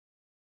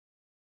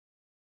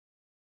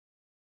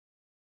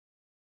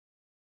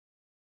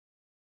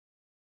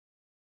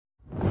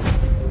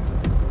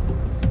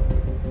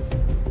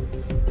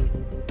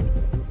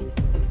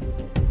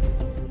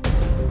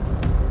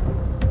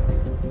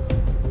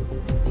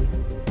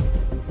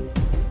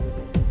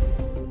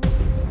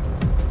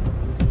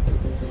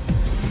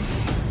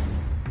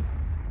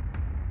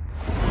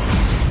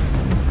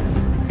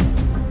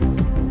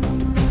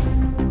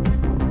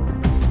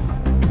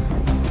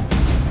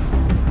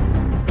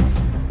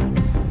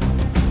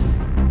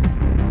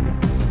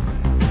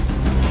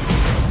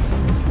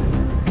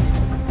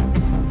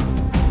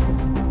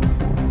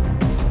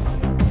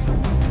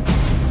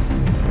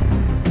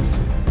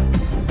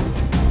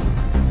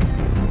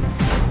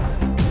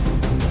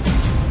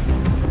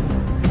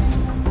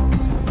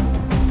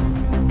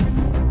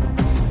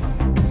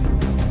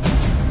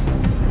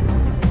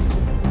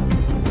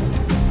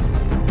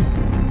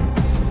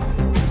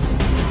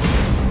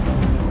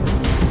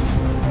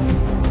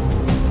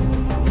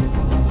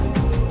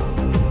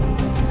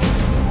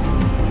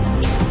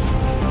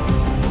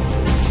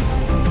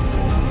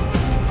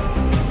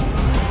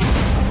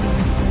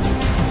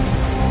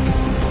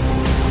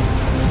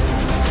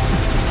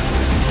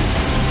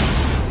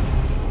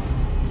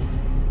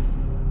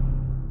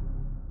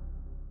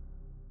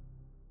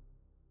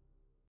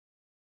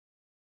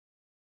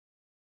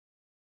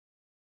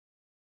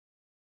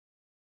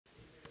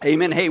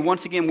Amen. Hey,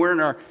 once again, we're in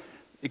our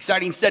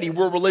exciting study,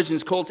 World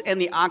Religions, Cults, and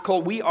the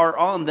Occult. We are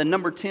on the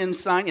number 10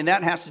 sign, and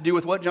that has to do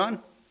with what,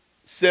 John?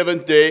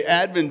 Seventh-day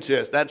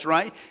Adventist. That's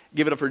right.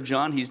 Give it up for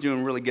John. He's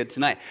doing really good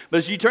tonight. But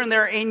as you turn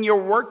there in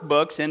your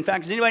workbooks, in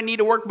fact, does anybody need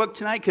a workbook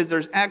tonight? Because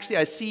there's actually,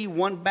 I see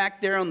one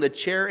back there on the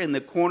chair in the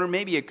corner,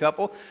 maybe a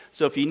couple.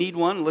 So if you need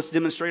one, let's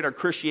demonstrate our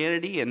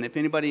Christianity. And if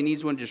anybody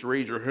needs one, just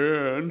raise your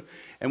hand,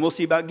 and we'll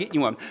see about getting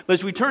you one. But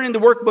as we turn into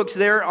workbooks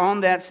there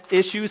on that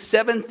issue,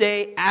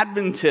 Seventh-day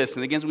Adventist.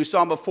 And again, as we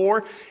saw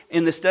before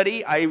in the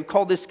study, I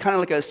call this kind of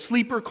like a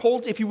sleeper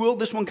cult, if you will.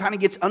 This one kind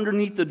of gets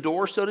underneath the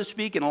door, so to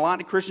speak. And a lot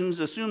of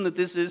Christians assume that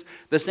this is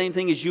the same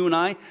thing as you and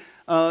I.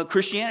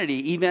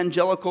 Christianity,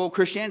 evangelical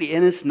Christianity,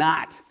 and it's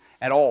not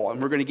at all.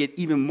 And we're going to get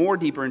even more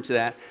deeper into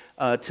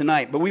that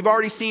tonight. But we've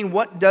already seen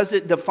what does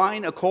it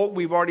define a cult.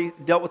 We've already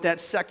dealt with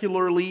that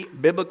secularly,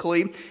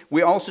 biblically.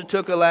 We also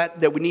took a lot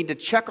that we need to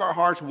check our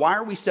hearts. Why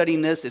are we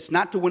studying this? It's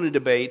not to win a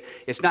debate.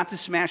 It's not to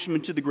smash them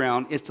into the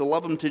ground. It's to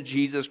love them to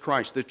Jesus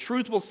Christ. The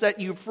truth will set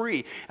you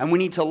free. And we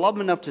need to love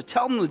them enough to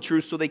tell them the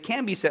truth so they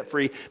can be set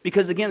free.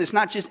 Because again, it's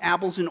not just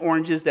apples and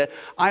oranges that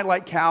I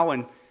like cow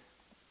and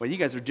well, you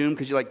guys are doomed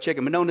because you like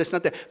chicken. But no, that's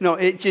not that. No,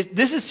 it's just,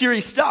 this is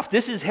serious stuff.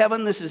 This is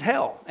heaven, this is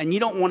hell. And you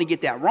don't want to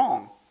get that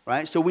wrong,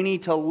 right? So we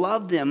need to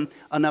love them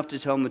enough to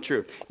tell them the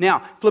truth.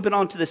 Now, flipping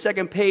on to the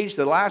second page,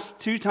 the last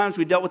two times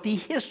we dealt with the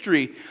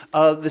history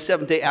of the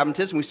Seventh-day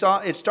Adventists. And we saw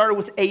it started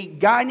with a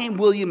guy named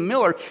William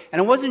Miller.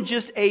 And it wasn't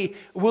just a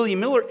William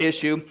Miller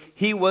issue.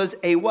 He was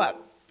a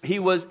what? He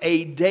was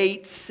a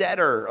date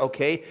setter,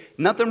 okay?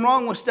 Nothing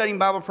wrong with studying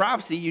Bible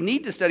prophecy. You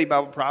need to study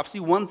Bible prophecy.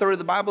 1/3 of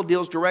the Bible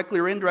deals directly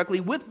or indirectly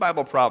with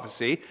Bible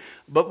prophecy.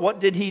 But what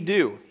did he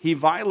do? He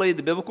violated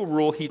the biblical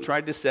rule. He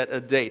tried to set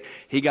a date.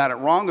 He got it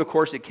wrong. Of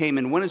course, it came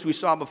and went as we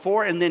saw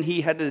before, and then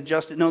he had to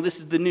adjust it. No, this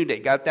is the new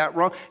date. Got that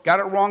wrong.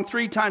 Got it wrong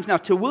 3 times. Now,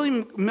 to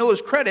William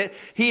Miller's credit,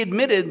 he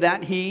admitted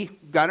that he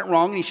got it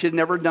wrong and he should have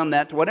never done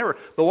that, whatever.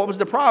 But what was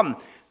the problem?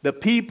 The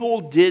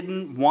people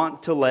didn't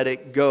want to let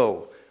it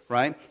go.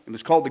 Right? It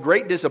was called the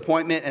Great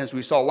Disappointment, and as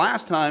we saw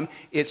last time,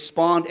 it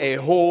spawned a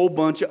whole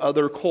bunch of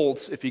other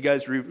cults. If you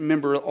guys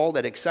remember all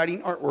that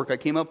exciting artwork I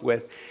came up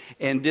with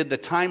and did the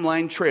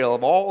timeline trail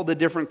of all the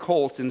different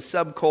cults and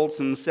subcults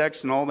and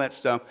sects and all that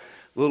stuff,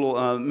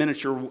 little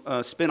miniature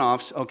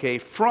spin-offs, okay,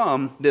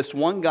 from this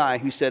one guy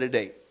who set a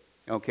date,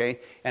 okay?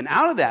 And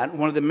out of that,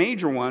 one of the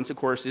major ones, of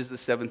course, is the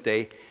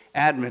Seventh-day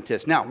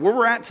Adventist. Now, where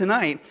we're at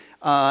tonight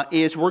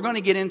is we're going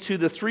to get into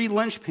the 3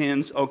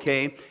 linchpins,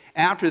 okay,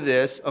 after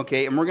this,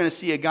 okay, and we're going to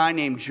see a guy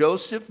named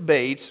Joseph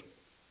Bates,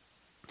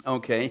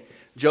 okay,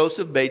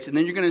 Joseph Bates, and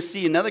then you're going to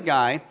see another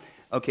guy,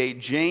 okay,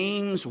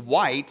 James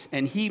White,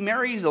 and he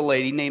marries a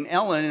lady named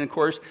Ellen, and of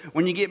course,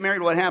 when you get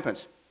married, what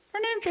happens? Her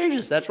name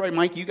changes. That's right,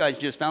 Mike, you guys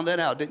just found that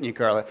out, didn't you,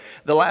 Carla?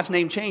 The last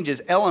name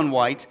changes, Ellen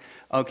White,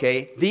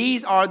 okay.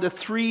 These are the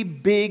 3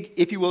 big,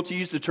 if you will, to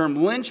use the term,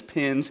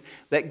 linchpins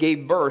that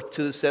gave birth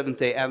to the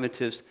Seventh-day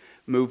Adventist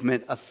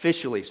movement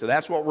officially. So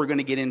that's what we're going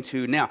to get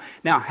into now.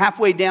 Now,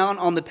 halfway down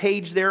on the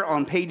page there,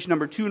 on page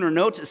number 2 in our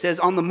notes, it says,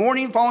 on the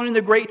morning following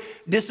the Great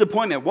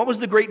Disappointment. What was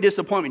the Great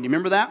Disappointment? Do you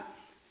remember that?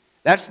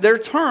 That's their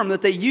term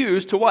that they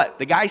used to what?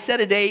 The guy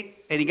set a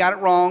date, and he got it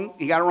wrong.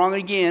 He got it wrong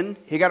again.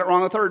 He got it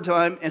wrong a 3rd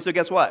time. And so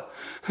guess what?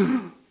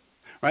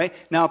 Right?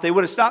 Now, if they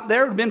would have stopped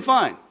there, it would have been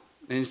fine.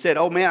 And he said,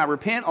 oh man, I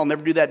repent. I'll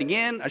never do that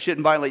again. I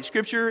shouldn't violate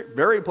Scripture.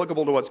 Very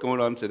applicable to what's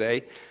going on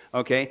today.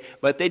 Okay,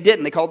 but they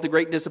didn't. They called it the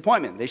Great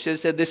Disappointment. They should have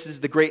said this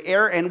is the great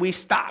error and we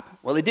stop.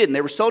 Well, they didn't.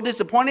 They were so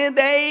disappointed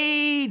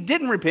they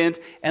didn't repent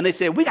and they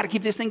said, we got to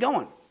keep this thing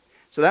going.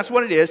 So that's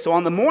what it is. So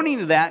on the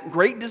morning of that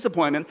Great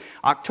Disappointment,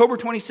 October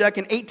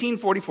 22nd,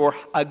 1844,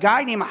 a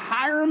guy named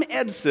Hiram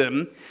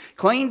Edson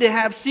claimed to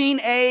have seen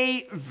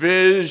a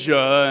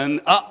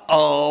vision.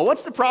 Uh-oh,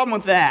 what's the problem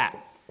with that?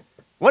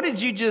 What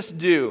did you just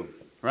do,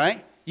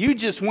 right? You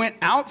just went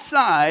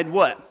outside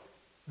what?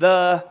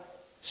 The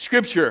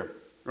Scripture,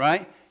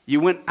 right? You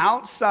went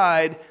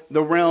outside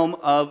the realm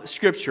of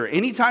Scripture.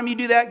 Anytime you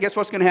do that, guess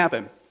what's going to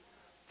happen?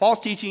 False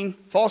teaching,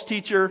 false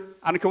teacher,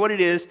 I don't care what it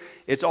is.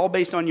 It's all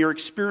based on your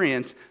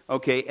experience,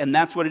 okay? And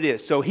that's what it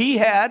is. So he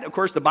had, of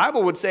course, the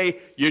Bible would say,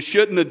 you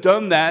shouldn't have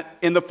done that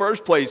in the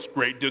first place.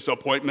 Great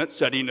disappointment,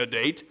 setting a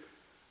date.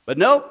 But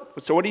no,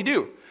 so what did he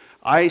do?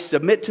 I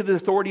submit to the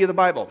authority of the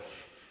Bible.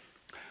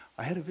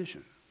 I had a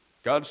vision.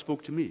 God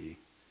spoke to me.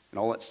 And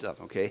all that stuff,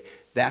 okay?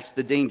 That's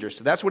the danger.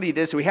 So that's what he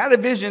did. So he had a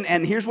vision,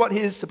 and here's what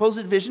his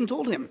supposed vision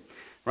told him,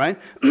 right?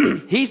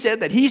 He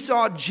said that he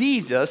saw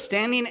Jesus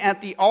standing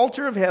at the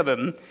altar of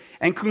heaven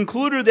and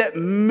concluded that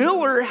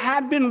Miller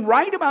had been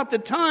right about the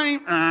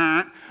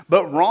time,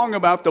 but wrong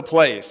about the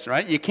place,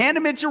 right? You can't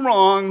admit you're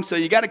wrong, so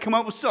you got to come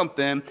up with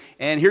something,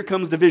 and here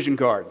comes the vision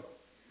card,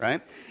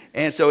 right?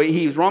 And so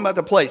he was wrong about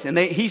the place. And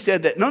he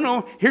said that,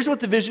 no, here's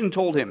what the vision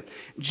told him.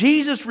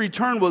 Jesus'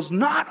 return was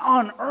not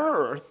on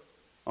earth.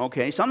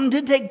 Okay, something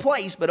did take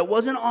place, but it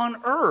wasn't on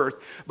earth,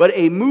 but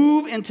a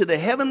move into the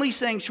heavenly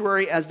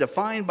sanctuary as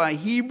defined by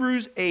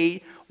Hebrews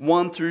 8,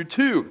 1 through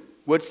 2,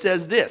 which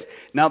says this.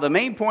 Now, the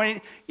main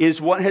point is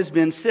what has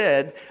been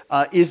said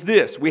is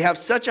this. We have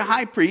such a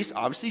high priest,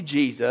 obviously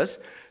Jesus,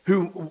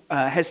 who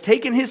has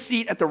taken his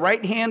seat at the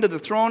right hand of the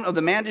throne of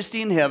the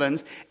majesty in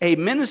heavens, a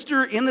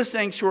minister in the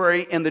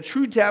sanctuary and the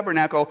true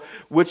tabernacle,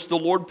 which the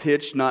Lord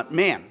pitched, not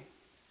man.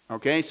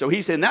 Okay, so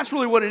he's saying that's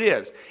really what it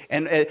is.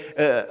 And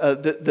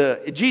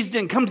Jesus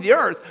didn't come to the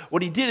earth.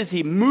 What he did is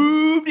he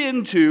moved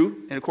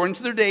into, and according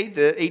to their date,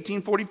 the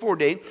 1844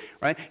 date,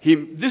 right?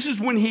 This is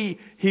when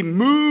he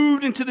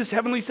moved into this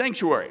heavenly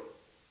sanctuary.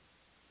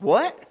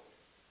 What?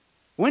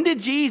 When did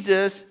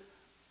Jesus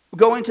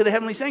go into the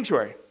heavenly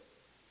sanctuary?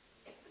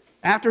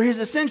 After his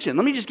ascension.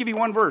 Let me just give you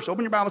one verse.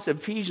 Open your Bible to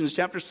Ephesians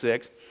chapter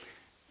 6,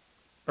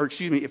 or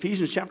excuse me,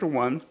 Ephesians chapter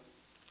 1, and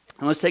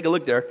let's take a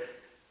look there.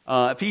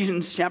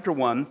 Ephesians chapter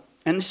 1,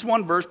 and this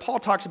one verse, Paul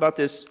talks about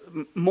this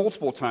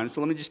multiple times,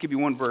 so let me just give you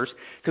one verse,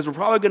 because we're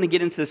probably going to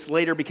get into this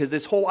later, because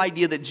this whole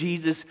idea that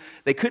Jesus,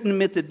 they couldn't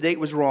admit that the date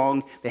was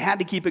wrong, they had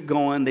to keep it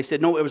going, they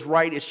said, no, it was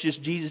right, it's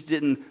just Jesus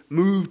didn't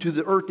move to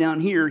the earth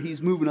down here,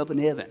 he's moving up in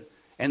heaven.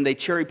 And they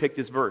cherry-picked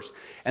this verse.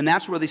 And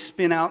that's where they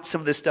spin out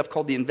some of this stuff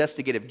called the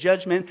investigative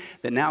judgment,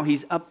 that now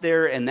he's up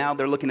there, and now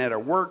they're looking at our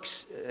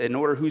works in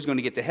order who's going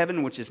to get to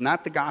heaven, which is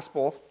not the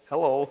gospel.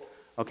 Hello,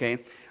 okay?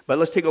 But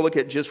let's take a look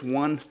at just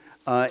one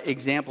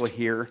example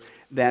here,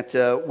 that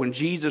when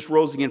Jesus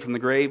rose again from the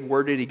grave,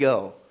 where did he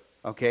go?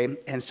 Okay,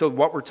 and so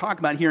what we're talking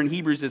about here in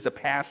Hebrews is a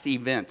past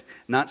event,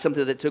 not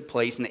something that took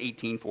place in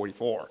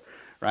 1844,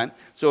 right?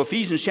 So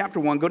Ephesians chapter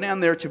 1, go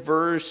down there to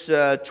verse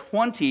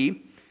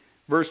 20,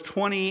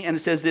 and it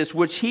says this,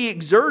 which he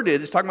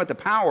exerted, it's talking about the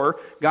power,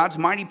 God's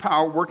mighty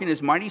power, working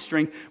his mighty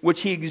strength,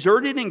 which he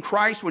exerted in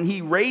Christ when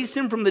he raised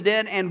him from the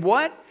dead, and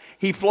what?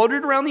 He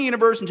floated around the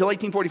universe until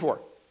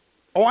 1844.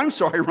 Oh, I'm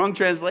sorry, wrong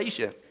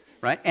translation,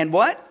 right? And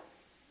what?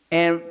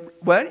 And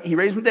what? He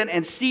raised him from the dead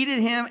and seated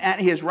him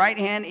at his right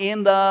hand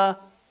in the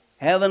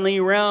heavenly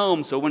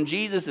realm. So when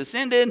Jesus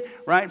ascended,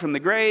 right, from the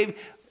grave,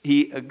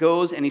 he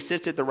goes and he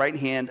sits at the right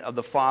hand of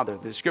the Father.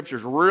 The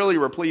scriptures really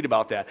replete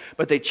about that.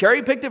 But they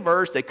cherry-picked the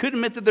verse. They couldn't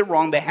admit that they're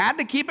wrong. They had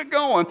to keep it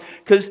going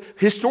because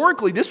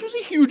historically this was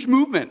a huge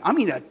movement. I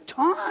mean, a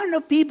ton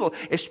of people,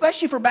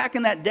 especially for back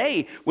in that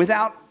day,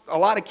 without a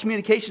lot of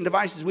communication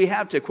devices we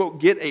have to, quote,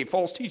 get a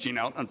false teaching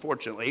out,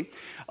 unfortunately.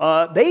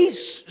 They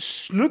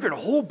snookered a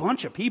whole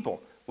bunch of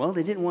people. Well,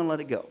 they didn't want to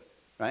let it go.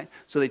 Right?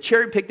 So they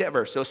cherry-picked that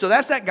verse. So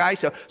that's that guy.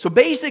 So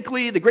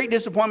basically, the great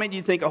disappointment,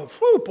 you think, oh,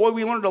 whew, boy,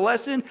 we learned a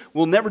lesson.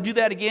 We'll never do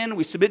that again.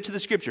 We submit to the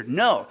Scripture.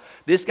 No.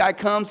 This guy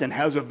comes and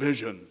has a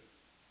vision.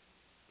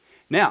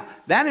 Now,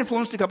 that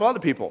influenced a couple other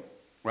people.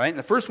 Right? And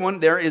the first one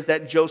there is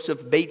that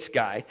Joseph Bates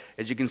guy,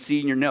 as you can see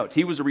in your notes.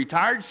 He was a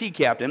retired sea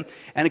captain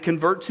and a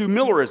convert to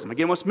Millerism.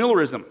 Again, what's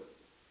Millerism?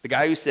 The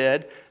guy who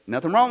said,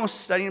 nothing wrong with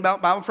studying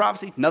about Bible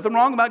prophecy. Nothing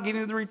wrong about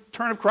getting to the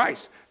return of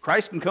Christ.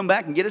 Christ can come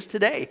back and get us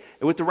today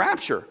with the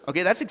rapture.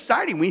 Okay, that's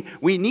exciting.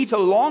 We need to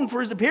long for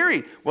his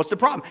appearing. What's the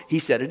problem? He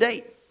set a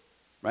date,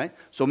 right?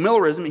 So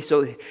Millerism,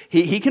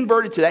 he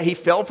converted to that. He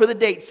fell for the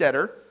date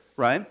setter,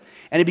 right?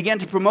 And he began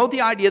to promote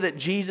the idea that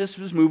Jesus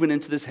was moving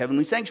into this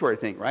heavenly sanctuary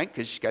thing, right?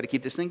 Because you've got to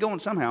keep this thing going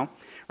somehow,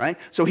 right?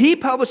 So he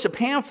published a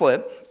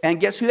pamphlet, and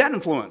guess who that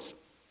influenced?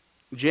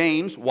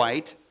 James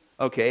White,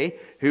 okay,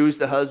 who's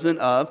the husband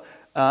of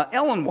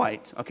Ellen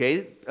White,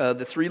 okay,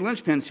 the three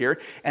linchpins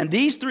here. And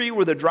these three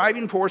were the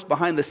driving force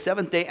behind the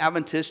Seventh-day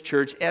Adventist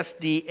Church,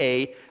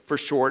 SDA for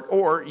short,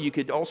 or you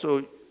could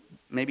also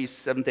maybe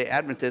Seventh-day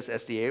Adventist,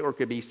 SDA, or it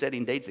could be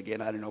setting dates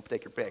again. I don't know,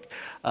 take your pick.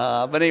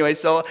 But anyway,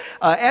 so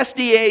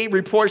SDA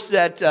reports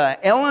that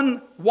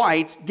Ellen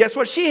White, guess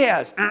what she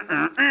has?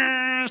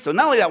 So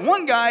not only that,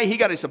 one guy, he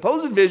got a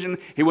supposed vision.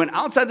 He went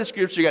outside the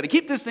Scripture. You got to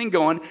keep this thing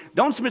going.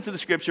 Don't submit to the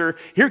Scripture.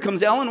 Here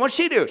comes Ellen. What's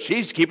she do?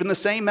 She's keeping the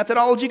same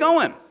methodology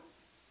going.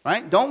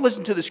 Right? Don't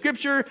listen to the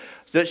Scripture.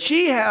 That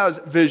she has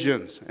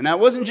visions. And that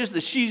wasn't just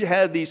that she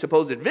had these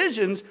supposed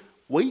visions.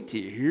 Wait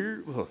till you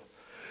hear.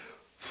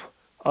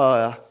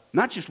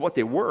 Not just what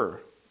they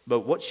were, but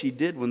what she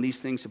did when these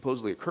things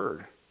supposedly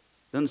occurred.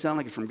 Doesn't sound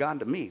like it's from God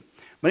to me.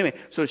 But anyway,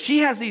 so she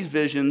has these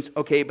visions,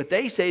 okay, but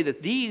they say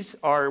that these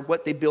are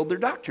what they build their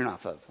doctrine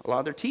off of, a lot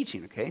of their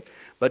teaching, okay?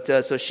 But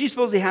so she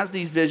supposedly has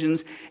these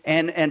visions,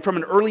 and from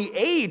an early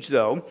age,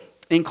 though,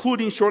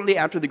 including shortly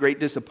after the Great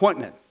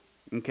Disappointment.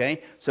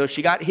 Okay, so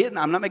she got hit, and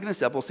I'm not making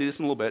this up, we'll see this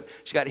in a little bit.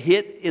 She got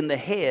hit in the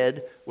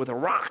head with a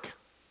rock.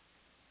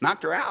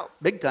 Knocked her out,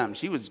 big time.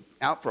 She was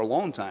out for a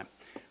long time,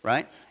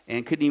 right?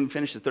 And couldn't even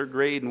finish the third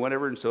grade and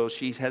whatever, and so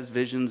she has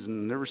visions,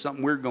 and there was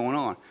something weird going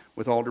on,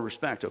 with all due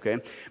respect, okay?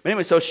 But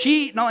anyway, so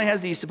she not only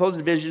has these supposed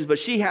visions, but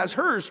she has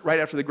hers right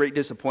after the Great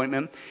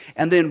Disappointment.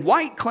 And then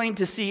White claimed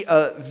to see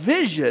a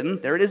vision,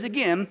 there it is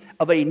again,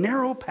 of a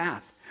narrow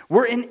path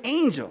where an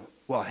angel,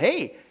 well,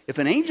 hey, if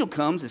an angel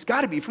comes, it's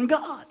got to be from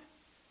God.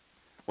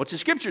 What's the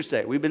Scripture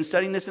say? We've been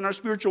studying this in our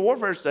spiritual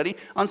warfare study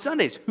on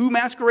Sundays. Who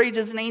masquerades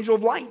as an angel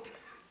of light?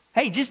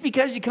 Hey, just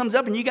because he comes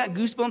up and you got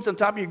goosebumps on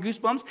top of your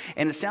goosebumps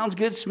and it sounds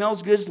good,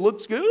 smells good,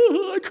 looks good,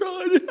 oh, I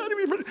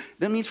cried,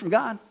 that means from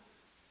God.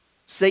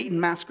 Satan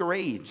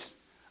masquerades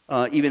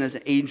even as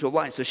an angel of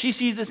light. So she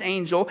sees this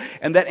angel,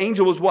 and that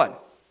angel was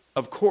what?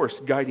 Of course,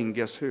 guiding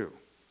guess who?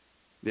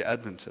 The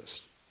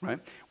Adventists, right?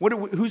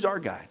 Who's our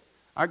guide?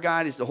 Our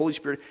guide is the Holy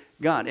Spirit.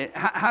 God.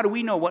 How do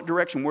we know what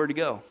direction, where to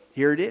go?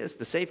 Here it is,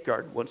 the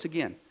safeguard, once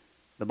again,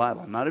 the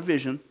Bible. Not a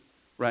vision,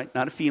 right?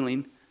 Not a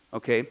feeling,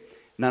 okay?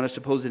 Not a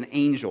supposed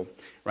angel,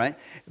 right?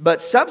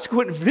 But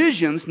subsequent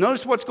visions,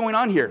 notice what's going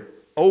on here.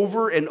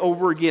 Over and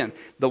over again.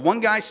 The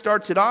one guy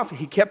starts it off.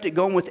 He kept it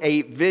going with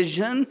a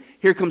vision.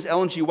 Here comes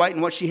Ellen G. White,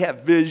 and what she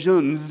had?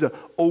 Visions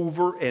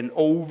over and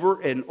over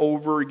and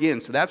over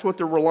again. So that's what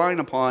they're relying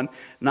upon,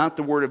 not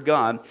the Word of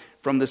God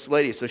from this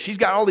lady. So she's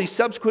got all these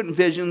subsequent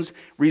visions,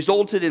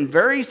 resulted in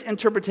various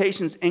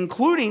interpretations,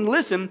 including,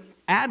 listen,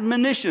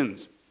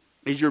 admonitions.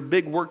 Is your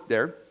big work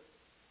there.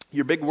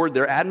 Your big word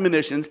there,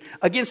 admonitions.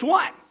 Against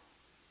what?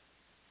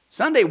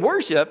 Sunday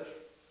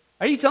worship?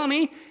 Are you telling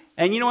me?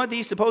 And you know what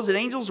these supposed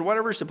angels or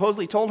whatever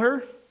supposedly told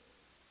her?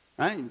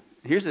 Right?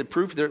 Here's the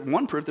proof.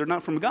 One proof they're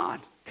not from God,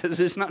 because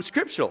it's not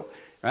scriptural.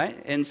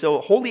 Right? And so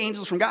holy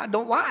angels from God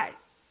don't lie.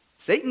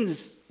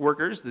 Satan's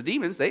workers, the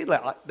demons, they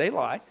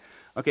lie.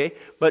 Okay?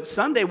 But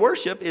Sunday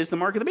worship is the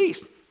mark of the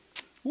beast.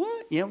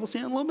 What? Yeah, we'll see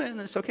in a little bit. And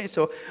it's okay.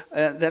 So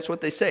that's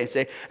what they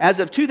say. As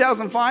of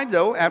 2005,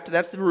 though, after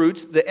that's the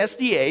roots, the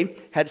SDA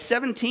had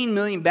 17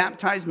 million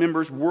baptized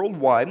members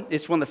worldwide.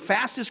 It's one of the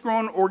fastest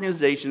growing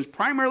organizations,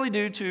 primarily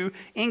due to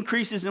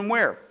increases in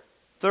where?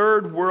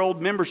 Third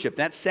world membership.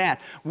 That's sad.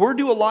 Where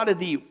do a lot of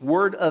the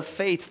word of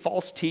faith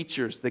false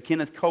teachers, the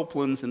Kenneth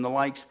Copelands and the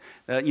likes,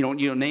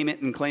 name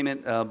it and claim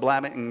it,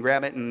 blab it and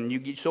grab it, and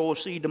you sow a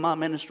seed to my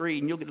ministry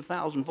and you'll get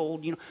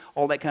 1,000-fold,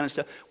 all that kind of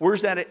stuff.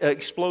 Where's that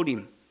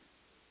exploding?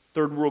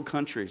 Third world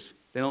countries.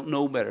 They don't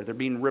know better. They're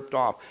being ripped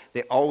off.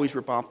 They always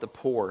rip off the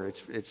poor.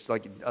 It's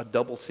like a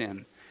double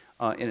sin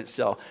in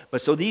itself.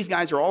 But so these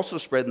guys are also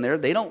spreading there.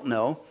 They don't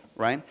know,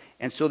 right?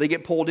 And so they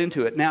get pulled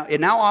into it. Now, it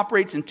now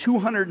operates in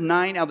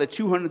 209 out of the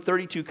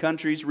 232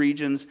 countries,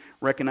 regions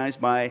recognized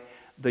by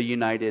the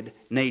United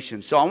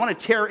Nations. So I want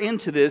to tear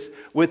into this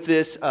with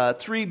this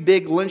three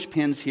big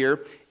linchpins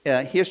here,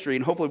 history,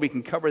 and hopefully we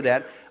can cover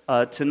that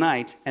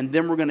tonight. And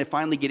then we're going to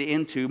finally get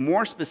into,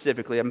 more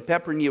specifically, I'm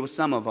peppering you with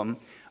some of them,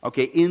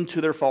 okay,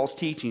 into their false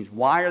teachings.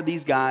 Why are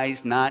these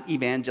guys not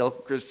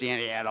evangelical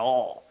Christianity at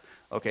all?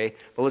 Okay,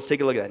 but let's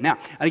take a look at that. Now,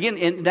 again,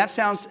 and that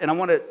sounds, and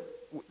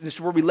this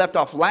is where we left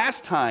off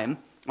last time,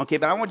 okay,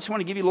 but I just want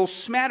to give you a little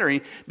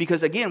smattering,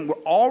 because again,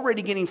 we're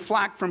already getting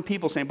flack from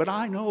people saying, but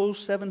I know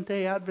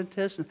Seventh-day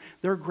Adventists, and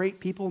they're great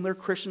people, and they're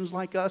Christians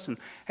like us, and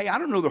hey, I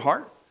don't know their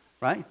heart,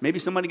 right? Maybe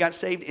somebody got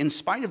saved in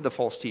spite of the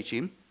false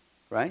teaching,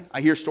 right?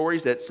 I hear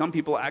stories that some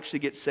people actually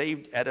get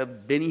saved at a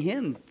Benny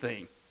Hinn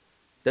thing.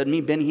 Doesn't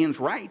mean Benny Hinn's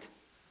right?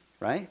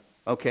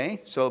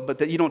 Okay, so, but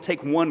that you don't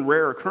take one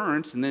rare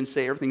occurrence and then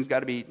say everything's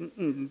got to be,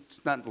 it's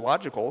not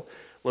logical,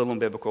 let alone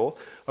biblical,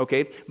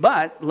 okay?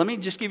 But let me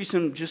just give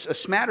you just a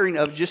smattering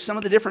of just some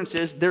of the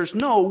differences. There's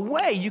no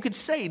way you could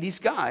say these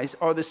guys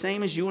are the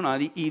same as you and I,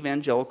 the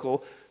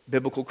evangelical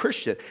biblical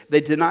Christian.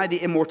 They deny the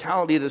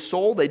immortality of the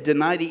soul. They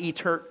deny the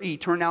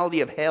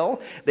eternality of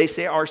hell. They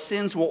say our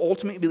sins will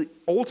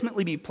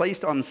ultimately be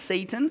placed on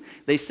Satan.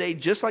 They say,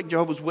 just like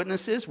Jehovah's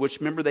Witnesses, which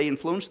remember they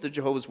influenced the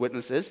Jehovah's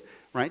Witnesses,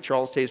 right?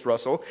 Charles Taze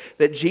Russell,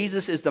 that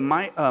Jesus is the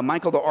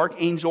Michael the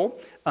Archangel,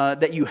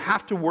 that you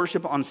have to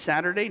worship on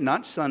Saturday,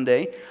 not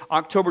Sunday.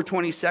 October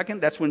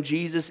 22nd, that's when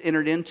Jesus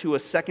entered into a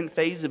second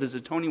phase of his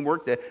atoning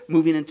work, the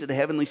moving into the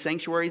heavenly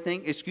sanctuary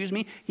thing.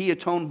 He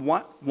atoned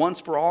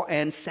once for all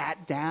and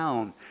sat down.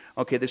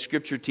 Okay, the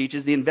scripture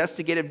teaches the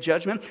investigative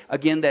judgment,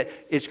 again, that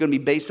it's going to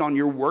be based on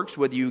your works,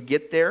 whether you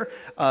get there.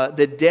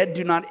 The dead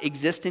do not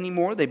exist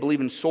anymore. They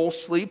believe in soul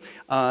sleep.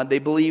 They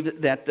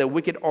believe that the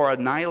wicked are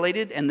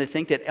annihilated, and they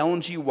think that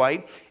Ellen G.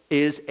 White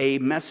is a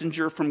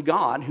messenger from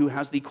God who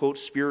has the, quote,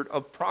 spirit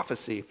of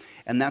prophecy.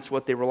 And that's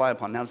what they rely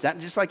upon. Now, is that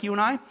just like you and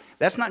I?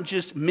 That's not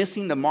just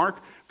missing the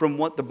mark from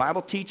what the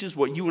Bible teaches,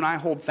 what you and I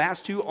hold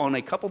fast to on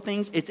a couple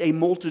things. It's a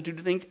multitude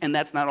of things, and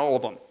that's not all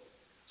of them.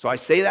 So I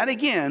say that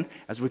again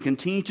as we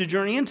continue to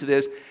journey into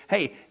this.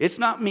 Hey, it's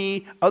not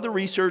me. Other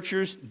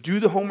researchers, do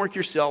the homework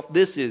yourself.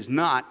 This is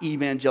not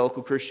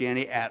evangelical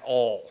Christianity at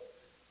all.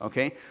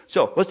 Okay?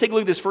 So let's take a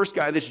look at this first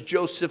guy, this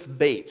Joseph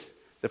Bates,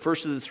 the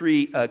first of the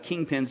three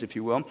kingpins, if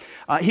you will.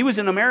 He was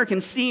an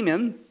American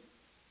seaman,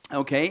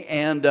 okay,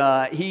 and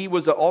he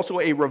was also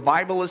a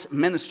revivalist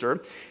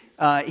minister.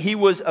 He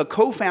was a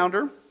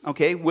co-founder,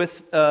 okay,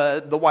 with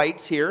the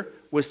Whites here,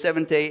 with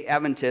Seventh-day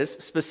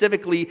Adventists,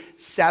 specifically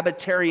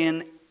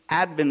Sabbatarian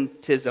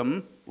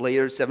Adventism,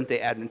 later Seventh-day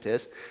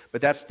Adventists,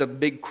 but that's the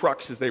big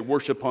crux, is they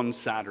worship on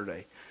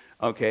Saturday,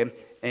 okay?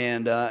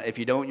 And if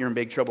you don't, you're in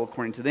big trouble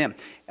according to them.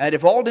 It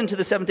evolved into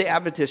the Seventh-day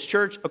Adventist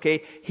Church,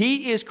 okay?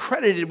 He is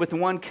credited with the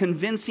one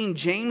convincing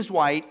James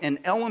White and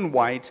Ellen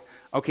White,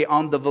 okay,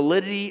 on the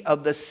validity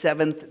of the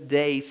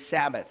seventh-day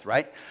Sabbath,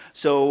 right?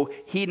 So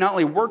he not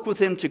only worked with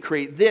them to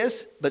create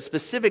this, but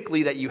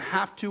specifically that you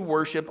have to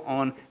worship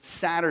on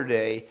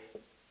Saturday.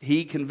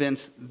 He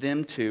convinced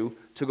them to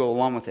go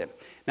along with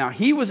it. Now,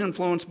 he was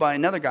influenced by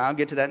another guy. I'll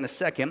get to that in a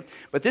second.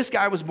 But this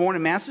guy was born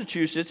in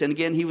Massachusetts, and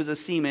again, he was a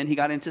seaman. He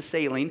got into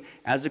sailing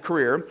as a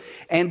career.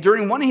 And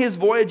during one of his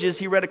voyages,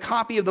 he read a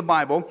copy of the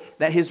Bible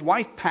that his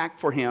wife packed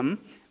for him,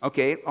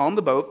 okay, on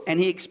the boat, and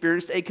he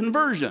experienced a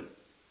conversion.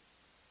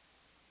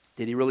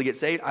 Did he really get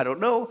saved? I don't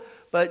know,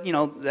 but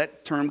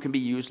that term can be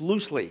used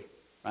loosely,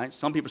 right?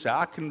 Some people say,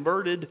 I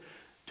converted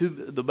to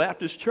the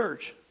Baptist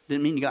church.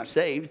 Didn't mean you got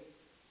saved.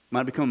 Might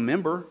have become a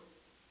member.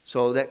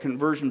 So that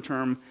conversion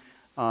term,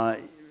 I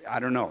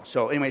don't know.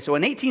 So anyway, so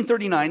in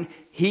 1839,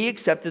 he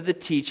accepted the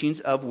teachings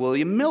of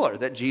William Miller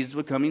that Jesus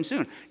was coming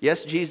soon.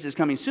 Yes, Jesus is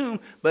coming soon,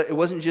 but it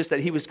wasn't just that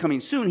he was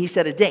coming soon. He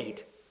set a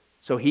date.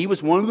 So he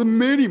was one of the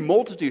many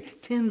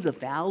multitude, tens of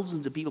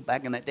thousands of people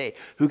back in that day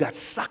who got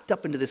sucked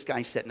up into this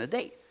guy setting a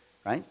date,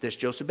 right? This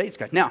Joseph Bates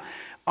guy. Now,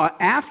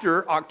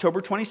 after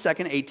October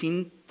 22nd,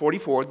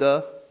 1844,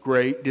 the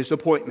Great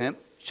Disappointment,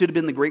 should have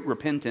been the Great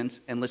Repentance,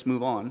 and let's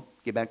move on,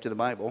 get back to the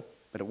Bible,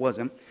 but it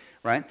wasn't,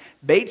 right?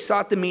 Bates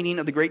sought the meaning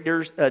of the Great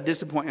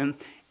Disappointment,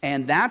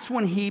 and that's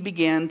when he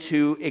began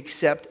to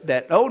accept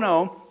that, oh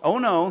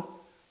no,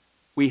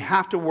 we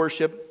have to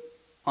worship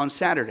on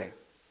Saturday.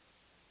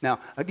 Now,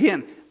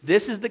 again,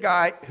 this is the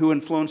guy who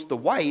influenced the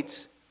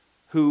whites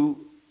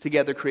who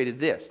together created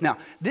this. Now,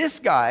 this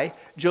guy,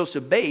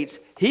 Joseph Bates,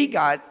 he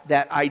got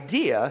that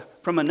idea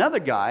from another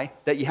guy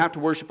that you have to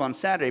worship on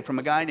Saturday, from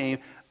a guy named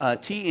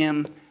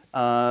T.M.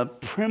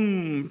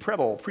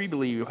 Preble,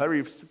 however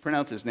you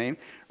pronounce his name,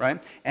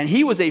 right? And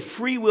he was a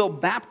Free Will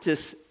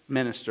Baptist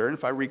minister. And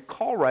if I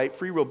recall right,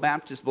 Free Will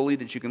Baptists believe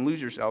that you can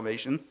lose your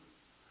salvation.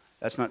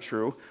 That's not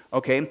true,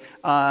 okay?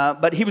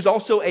 But he was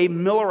also a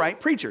Millerite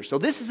preacher. So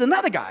this is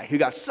another guy who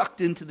got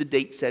sucked into the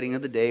date setting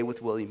of the day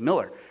with William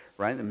Miller,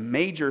 right? The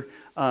major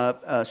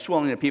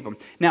swelling of people.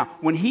 Now,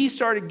 when he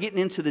started getting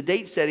into the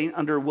date setting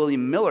under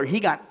William Miller, he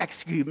got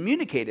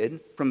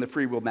excommunicated from the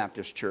Free Will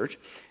Baptist Church,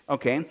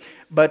 okay?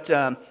 But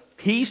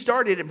he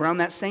started around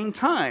that same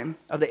time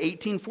of the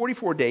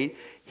 1844 date.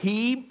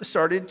 He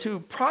started to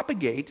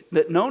propagate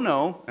that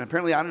no, and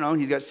apparently, I don't know,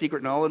 he's got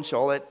secret knowledge,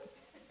 all that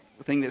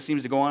thing that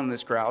seems to go on in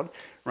this crowd,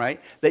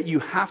 right? That you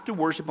have to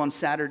worship on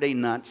Saturday,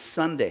 not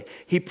Sunday.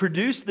 He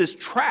produced this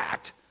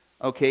tract,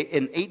 okay,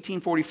 in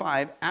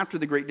 1845 after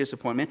the Great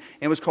Disappointment,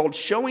 and it was called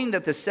Showing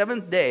That the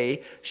Seventh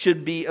Day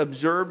Should Be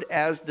Observed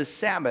as the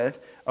Sabbath,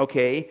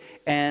 okay?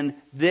 And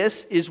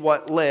this is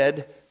what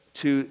led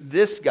to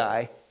this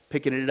guy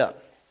picking it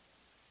up,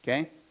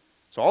 okay?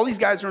 So all these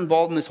guys are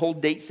involved in this whole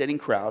date-setting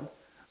crowd.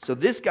 So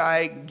this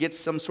guy gets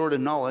some sort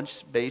of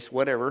knowledge base,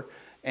 whatever,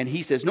 and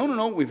he says,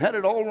 no, we've had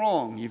it all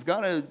wrong. You've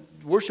got to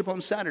worship on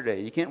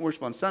Saturday. You can't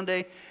worship on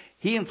Sunday.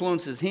 He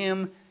influences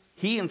him.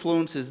 He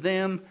influences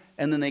them.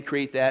 And then they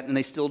create that, and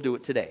they still do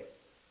it today.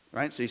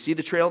 Right? So you see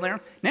the trail there?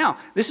 Now,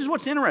 this is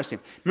what's interesting.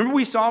 Remember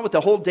we saw with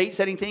the whole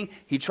date-setting thing?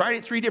 He tried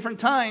it 3 different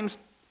times.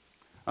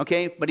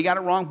 Okay, but he got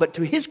it wrong. But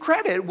to his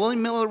credit,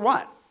 William Miller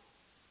what?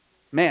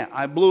 Man,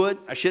 I blew it.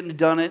 I shouldn't have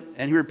done it.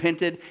 And he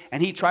repented.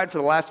 And he tried for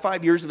the last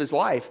 5 years of his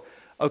life,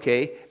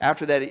 okay,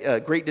 after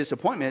that Great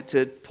Disappointment,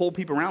 to pull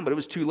people around, but it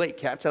was too late.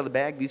 Cat's out of the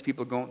bag. These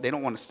people they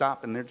don't want to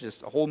stop, and they're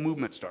just, a whole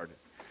movement started,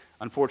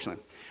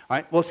 unfortunately. All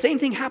right, well, same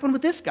thing happened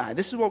with this guy.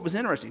 This is what was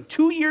interesting.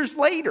 2 years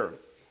later,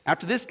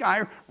 after this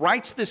guy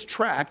writes this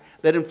tract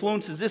that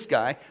influences this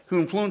guy,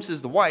 who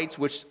influences the whites,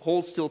 which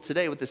holds still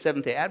today with the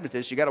Seventh-day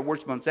Adventists, you got to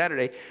worship on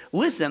Saturday.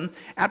 Listen,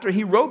 after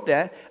he wrote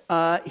that,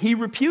 he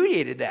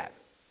repudiated that.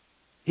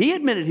 He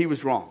admitted he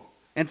was wrong.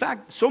 In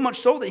fact, so much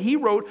so that he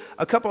wrote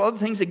a couple other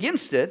things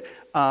against it,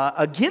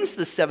 against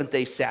the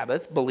seventh-day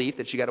Sabbath belief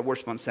that you got to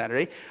worship on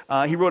Saturday.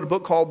 He wrote a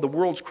book called The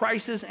World's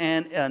Crisis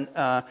and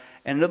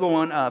another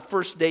one,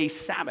 First Day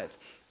Sabbath.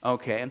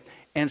 Okay,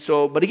 and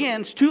so, but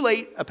again, it's too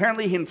late.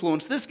 Apparently, he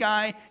influenced this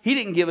guy. He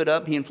didn't give it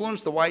up. He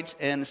influenced the whites,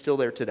 and it's still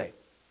there today.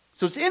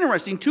 So it's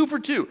interesting, 2 for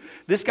 2.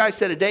 This guy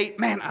set a date.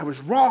 Man, I was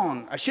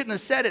wrong. I shouldn't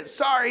have said it.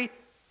 Sorry.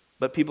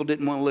 But people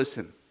didn't want to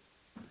listen.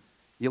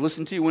 You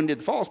listened to when did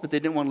the false, but they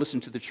didn't want to listen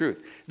to the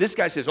truth. This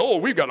guy says, oh,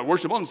 we've got to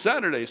worship on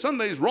Saturday.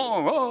 Sunday's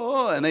wrong.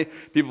 Oh, and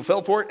people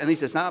fell for it. And he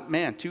says, nah,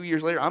 man, 2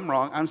 years later, I'm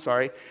wrong. I'm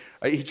sorry.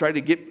 He tried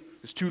to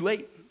it's too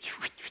late.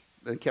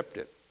 And kept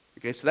it.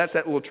 Okay, so that's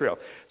that little trail.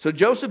 So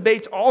Joseph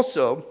Bates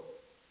also,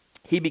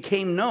 he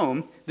became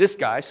known, this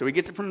guy, so he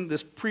gets it from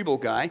this Preble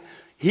guy.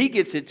 He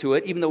gets it to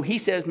it, even though he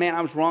says, man,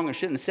 I was wrong. I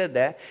shouldn't have said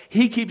that.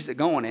 He keeps it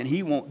going,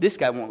 and this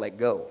guy won't let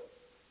go.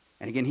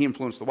 And again, he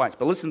influenced the whites.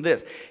 But listen to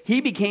this.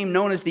 He became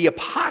known as the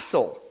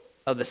apostle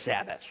of the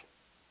Sabbath.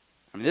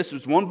 I mean, this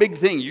was one big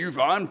thing.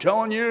 I'm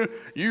telling you,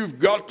 you've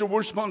got to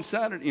worship on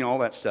Saturday, all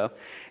that stuff.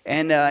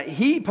 And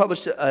he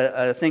published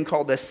a thing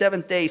called the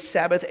Seventh-day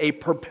Sabbath, a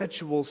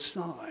Perpetual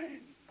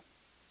Sign.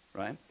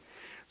 Right?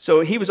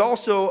 So he was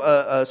also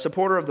a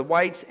supporter of the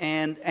whites,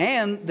 and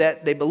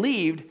that they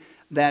believed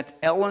that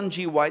Ellen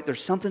G. White,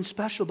 there's something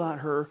special about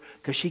her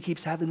because she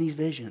keeps having these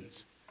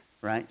visions.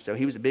 Right? So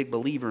he was a big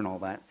believer in all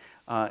that.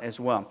 As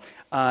well.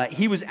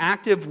 He was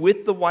active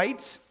with the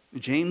whites,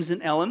 James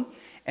and Ellen,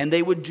 and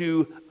they would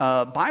do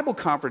Bible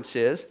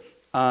conferences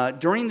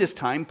during this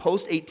time,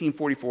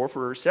 post-1844,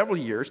 for several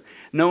years,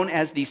 known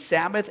as the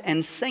Sabbath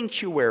and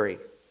Sanctuary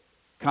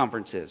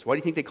Conferences. Why do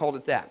you think they called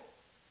it that?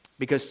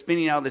 Because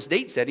spinning out of this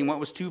date setting, what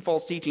was 2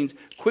 false teachings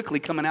quickly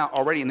coming out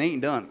already, and they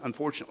ain't done,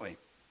 unfortunately,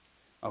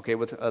 okay,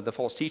 with the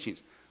false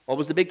teachings. What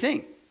was the big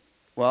thing?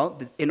 Well,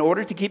 in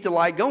order to keep the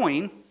lie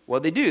going,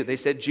 What they do, they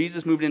said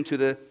Jesus moved into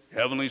the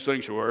heavenly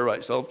sanctuary,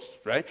 right? So,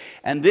 right?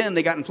 And then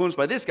they got influenced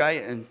by this guy,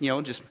 and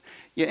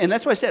and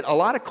that's why I said a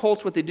lot of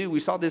cults. What they do, we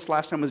saw this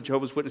last time with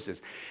Jehovah's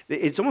Witnesses.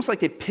 It's almost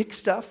like they pick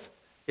stuff.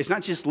 It's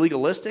not just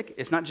legalistic.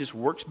 It's not just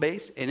works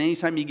based. And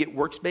anytime you get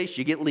works based,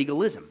 you get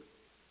legalism,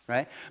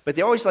 right? But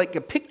they always like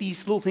to pick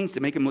these little things to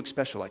make them look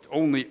special, like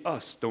only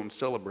us don't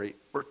celebrate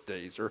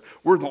birthdays, or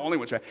we're the only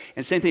ones. Right?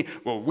 And same thing.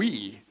 Well,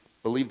 we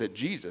believe that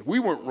Jesus, we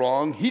weren't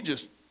wrong. He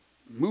just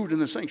moved in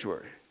the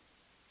sanctuary.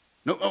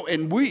 No,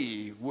 and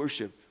we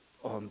worship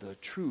on the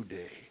true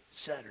day,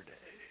 Saturday.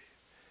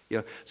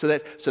 So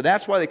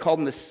that's why they call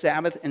them the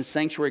Sabbath and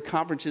Sanctuary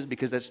Conferences,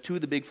 because that's two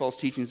of the big false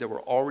teachings that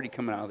were already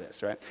coming out of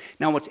this, right?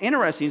 Now, what's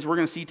interesting is we're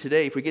going to see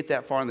today, if we get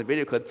that far in the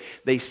video clip,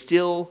 they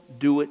still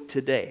do it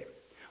today.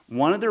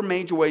 One of their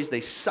major ways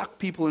they suck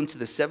people into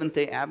the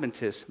Seventh-day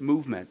Adventist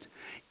movement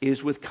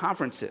is with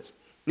conferences.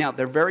 Now,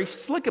 they're very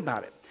slick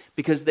about it,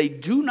 because they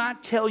do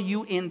not tell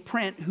you in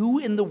print who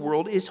in the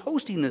world is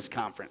hosting this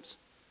conference.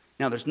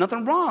 Now, there's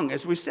nothing wrong,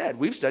 as we said.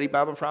 We've studied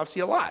Bible prophecy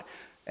a lot.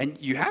 And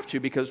you have to,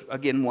 because,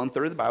 again,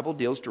 1/3 of the Bible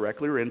deals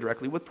directly or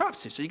indirectly with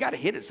prophecy. So you got to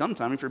hit it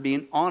sometime if you're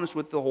being honest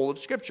with the whole of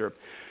Scripture.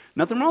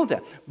 Nothing wrong with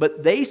that.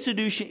 But they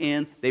seduce you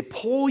in, they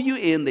pull you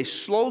in, they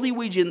slowly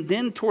weed you in.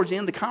 Then towards the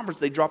end of the conference,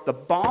 they drop the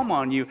bomb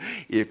on you.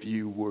 If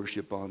you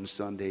worship on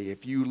Sunday,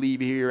 if you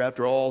leave here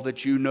after all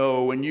that you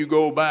know, and you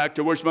go back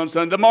to worship on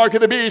Sunday, the mark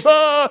of the beast,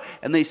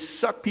 and they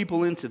suck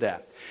people into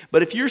that.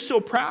 But if you're so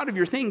proud of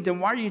your thing, then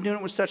why are you doing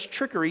it with such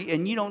trickery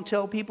and you don't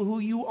tell people who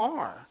you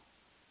are?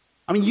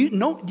 I mean,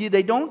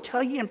 they don't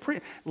tell you in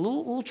print.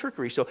 Little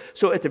trickery.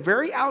 So at the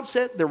very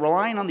outset, they're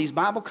relying on these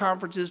Bible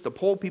conferences to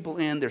pull people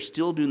in. They're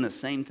still doing the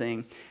same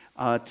thing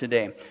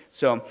today.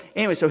 So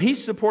anyway, so he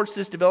supports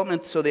this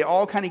development. So they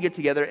all kind of get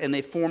together and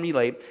they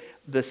formulate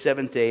the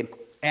Seventh-day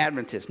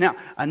Adventists. Now,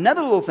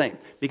 another little thing,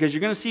 because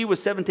you're going to see with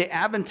Seventh-day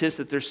Adventists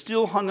that they're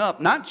still hung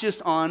up, not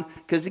just on,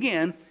 because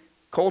again,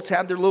 cults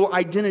have their little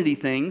identity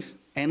things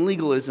and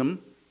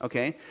legalism,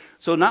 okay?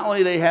 So not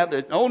only they have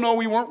the, oh no,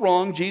 we weren't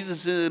wrong,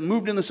 Jesus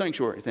moved in the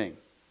sanctuary thing.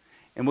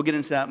 And we'll get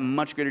into that in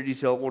much greater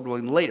detail, Lord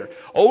willing, later.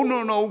 Oh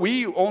no,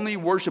 we only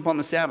worship on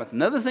the Sabbath.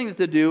 Another thing that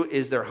they do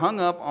is they're hung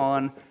up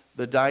on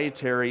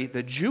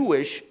the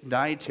Jewish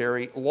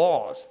dietary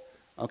laws,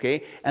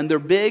 okay? And they're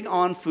big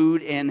on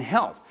food and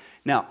health.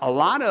 Now,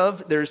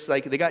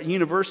 they got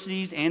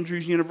universities,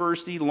 Andrews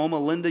University, Loma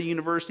Linda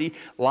University,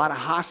 a lot of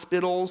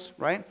hospitals,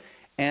 right?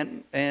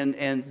 And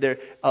they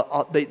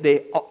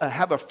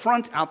have a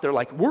front out there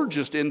like, we're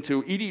just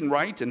into eating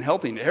right and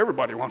healthy.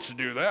 Everybody wants to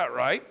do that,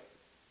 right?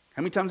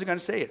 How many times I got to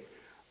say it?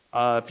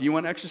 If you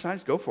want to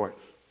exercise, go for it.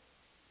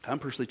 I'm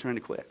personally trying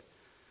to quit,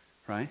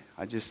 right?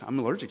 I'm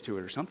allergic to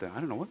it or something. I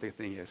don't know what the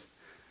thing is.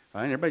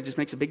 Right? Everybody just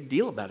makes a big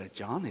deal about it.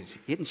 John is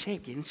get in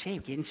shape, get in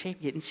shape, get in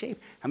shape, get in shape.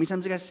 How many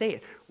times I got to say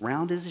it?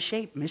 Round is a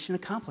shape, mission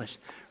accomplished,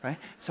 right?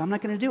 So I'm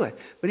not going to do it.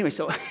 But anyway,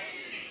 so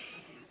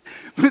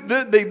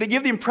they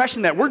give the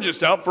impression that we're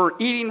just out for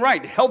eating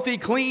right, healthy,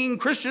 clean,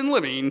 Christian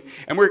living,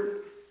 and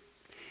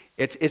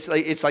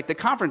it's like the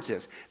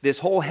conferences. This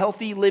whole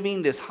healthy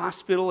living, this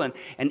hospital, and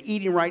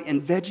eating right,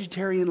 and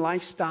vegetarian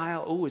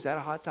lifestyle. Oh, is that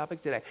a hot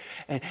topic today?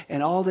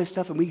 And all this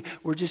stuff, and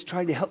we're just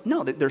trying to help.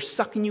 No, they're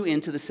sucking you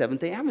into the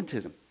Seventh-day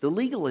Adventism, the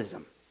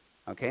legalism.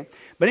 Okay?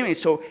 But anyway,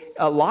 so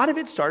a lot of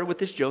it started with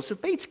this Joseph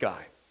Bates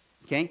guy.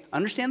 Okay?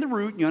 Understand the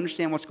root, and you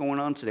understand what's going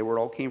on today, where it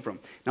all came from.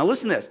 Now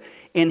listen to this.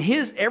 In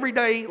his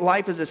everyday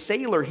life as a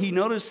sailor, he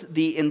noticed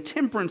the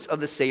intemperance of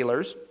the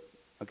sailors.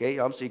 Okay?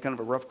 Obviously kind of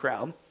a rough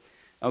crowd.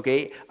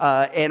 Okay?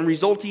 And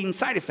resulting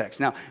side effects.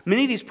 Now,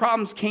 many of these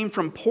problems came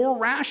from poor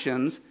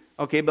rations,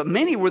 okay, but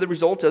many were the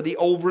result of the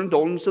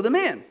overindulgence of the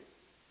men.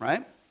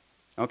 Right?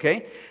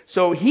 Okay?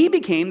 So he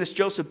became this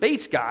Joseph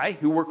Bates guy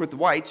who worked with the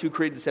whites, who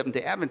created the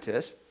Seventh-day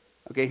Adventists.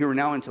 Okay, who are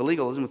now into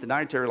legalism with the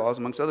dietary laws,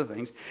 amongst other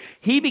things.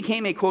 He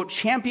became a, quote,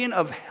 champion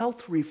of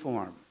health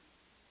reform,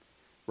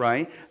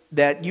 right?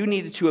 That you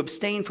needed to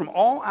abstain from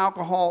all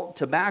alcohol,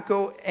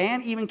 tobacco,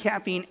 and even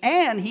caffeine,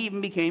 and he even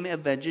became a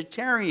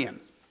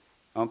vegetarian,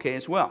 okay,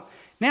 as well.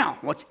 Now,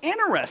 what's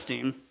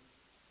interesting,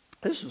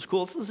 this was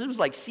cool, this was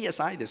like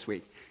CSI this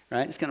week,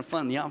 right? It's kind of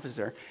fun in the office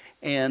there.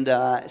 And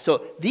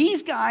so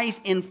these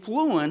guys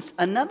influenced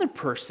another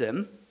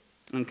person,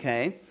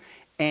 okay,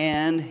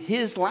 and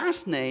his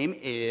last name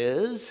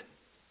is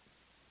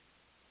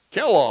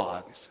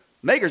Kellogg's,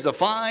 makers of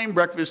fine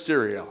breakfast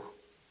cereal.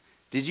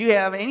 Did you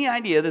have any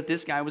idea that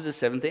this guy was a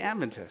Seventh-day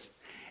Adventist?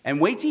 And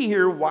wait till you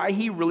hear why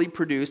he really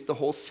produced the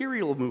whole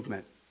cereal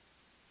movement.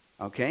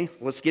 Okay,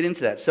 let's get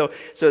into that. So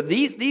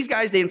these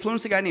guys, they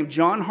influenced a guy named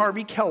John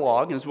Harvey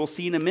Kellogg, and as we'll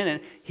see in a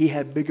minute, he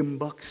had big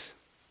bucks.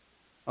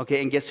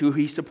 Okay, and guess who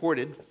he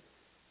supported?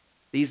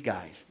 These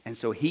guys. And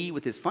so he,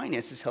 with his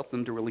finances, helped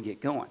them to really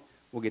get going.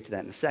 We'll get to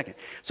that in a second.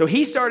 So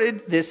he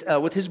started this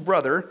with his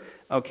brother,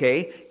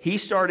 okay? He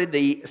started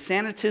the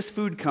Sanitas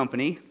Food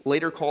Company,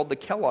 later called the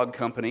Kellogg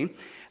Company,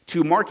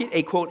 to market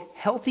a, quote,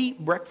 healthy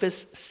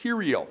breakfast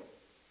cereal,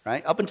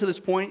 right? Up until this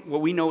point,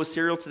 what we know as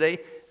cereal today,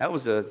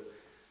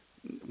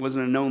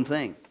 wasn't a known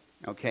thing,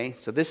 okay?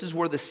 So this is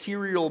where the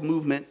cereal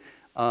movement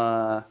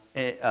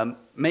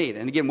made.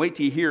 And again, wait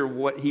till you hear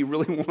what he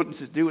really wanted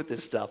to do with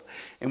this stuff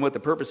and what the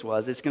purpose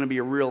was. It's going to be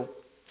a real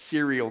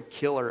serial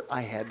killer.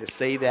 I had to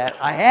say that.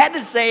 I had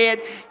to say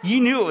it. You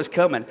knew it was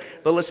coming.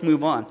 But let's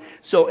move on.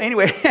 So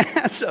anyway,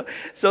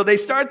 so they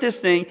start this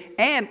thing,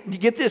 and you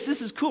get this.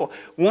 This is cool.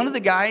 One of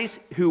the guys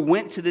who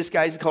went to this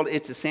guy's called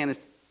It's a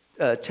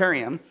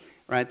Sanitarium,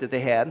 right, that they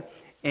had,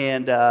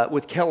 and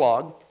with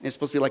Kellogg, and it's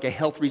supposed to be like a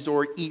health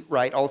resort, eat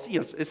right. All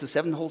it's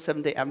a whole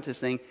 7-day Adventist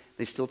thing.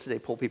 They still today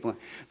pull people in.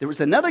 There was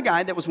another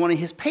guy that was one of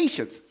his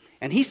patients,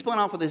 and he spun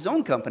off with his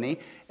own company,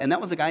 and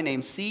that was a guy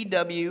named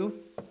C.W.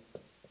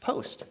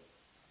 Post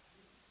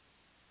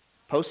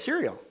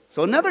Cereal.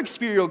 So another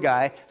cereal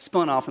guy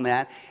spun off from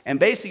that, and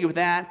basically with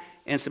that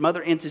and some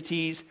other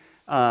entities,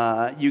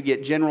 you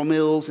get General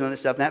Mills and other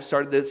stuff, and that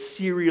started the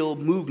cereal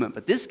movement.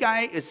 But this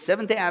guy is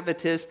Seventh-day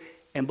Adventist,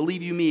 and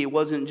believe you me, it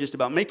wasn't just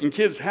about making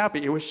kids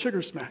happy. It was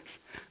Sugar Smacks.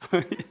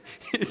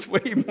 It's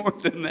way more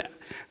than that.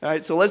 All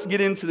right, so let's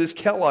get into this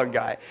Kellogg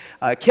guy.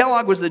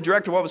 Kellogg was the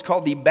director of what was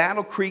called the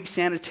Battle Creek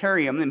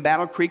Sanitarium in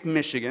Battle Creek,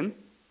 Michigan.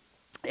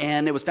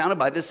 And it was founded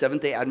by the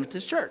Seventh-day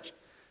Adventist Church,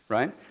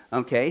 right?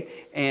 Okay,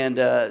 and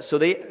so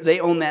they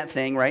own that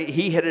thing, right?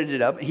 He headed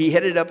it up.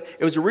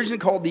 It was originally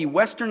called the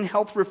Western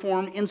Health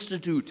Reform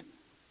Institute,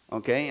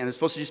 okay? And it's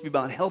supposed to just be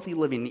about healthy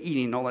living,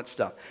 eating, and all that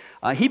stuff.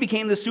 He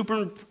became the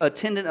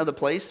superintendent of the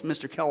place,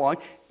 Mr. Kellogg,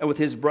 with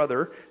his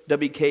brother,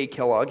 W.K.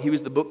 Kellogg. He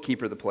was the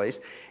bookkeeper of the place.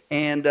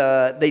 And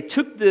they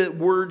took the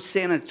word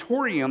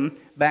sanatorium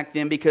back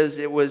then because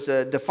it was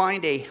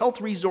defined a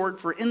health resort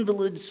for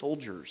invalid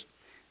soldiers.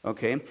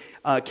 Okay,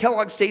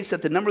 Kellogg states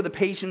that the number of the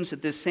patients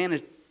at this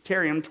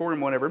sanitarium,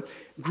 whatever,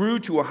 grew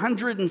to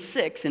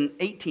 106 in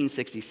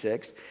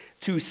 1866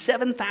 to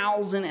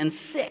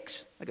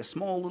 7,006, like a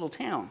small little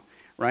town,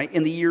 right,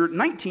 in the year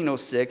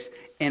 1906,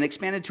 and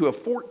expanded to a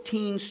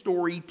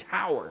 14-story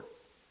tower,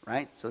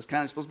 right? So it's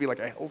kind of supposed to be like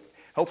a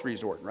health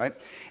resort, right?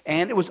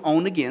 And it was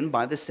owned again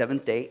by the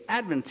Seventh-day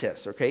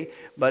Adventists, okay?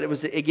 But it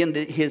was, again,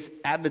 his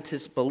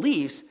Adventist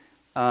beliefs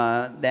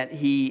that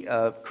he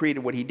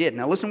created what he did.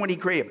 Now listen to what he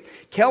created.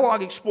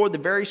 Kellogg explored the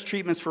various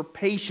treatments for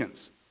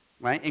patients,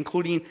 right,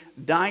 including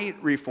diet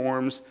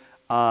reforms,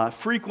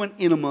 frequent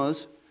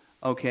enemas,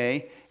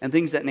 okay, and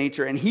things of that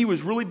nature. And he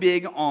was really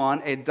big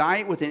on a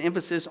diet with an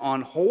emphasis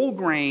on whole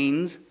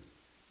grains,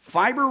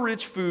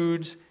 fiber-rich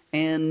foods,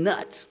 and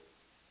nuts.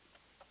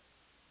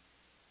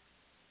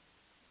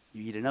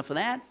 You eat enough of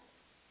that,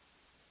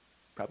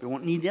 probably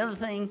won't need the other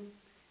thing.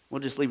 We'll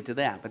just leave it to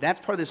that. But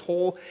that's part of this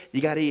whole, you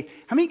got to eat.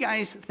 How many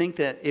guys think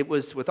that it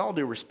was, with all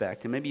due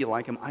respect, and maybe you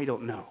like them, I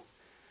don't know.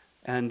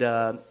 And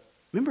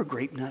remember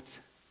grape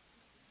nuts?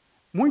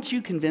 Weren't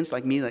you convinced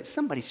like me that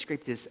somebody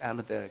scraped this out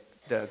of the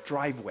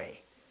driveway?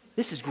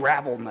 This is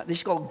gravel nut. This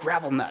is called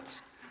gravel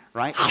nuts,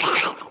 right?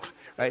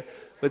 Right?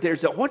 But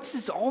there's what's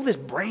this, all this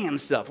brand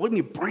stuff? What do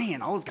you mean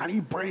brand? All this got to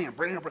eat brand.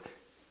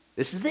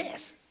 This is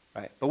this.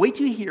 Right. But wait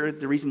till you hear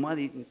the reason why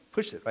they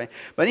pushed it, right?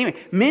 But anyway,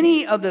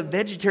 many of the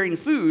vegetarian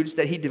foods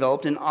that he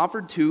developed and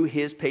offered to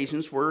his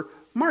patients were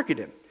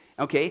marketed,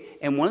 okay?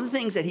 And one of the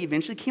things that he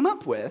eventually came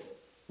up with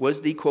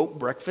was the, quote,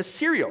 breakfast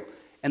cereal.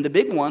 And the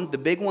big one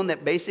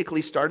that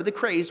basically started the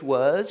craze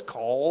was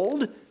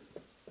called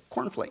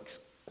cornflakes.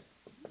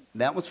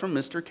 That was from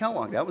Mr.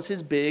 Kellogg. That was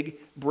his big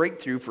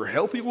breakthrough for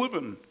healthy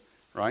living,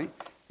 right?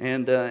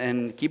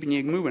 And keeping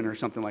you moving or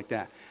something like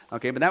that.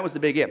 Okay, but that was the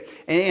big it.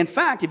 And in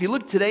fact, if you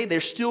look today, they're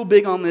still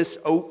big on this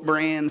oat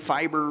brand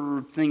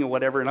fiber thing or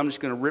whatever, and I'm just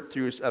going to rip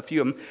through a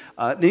few of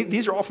them.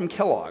 These are all from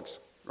Kellogg's,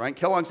 right?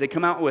 Kellogg's, they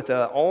come out with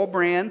all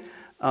brand,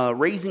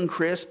 Raisin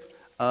Crisp,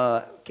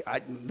 listen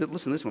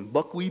to this one,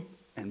 buckwheat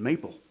and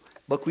maple.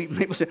 Buckwheat and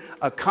maple,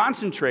 a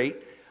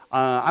concentrate.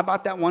 I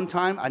bought that one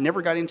time. I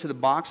never got into the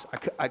box.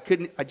 I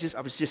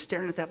was just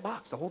staring at that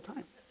box the whole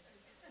time.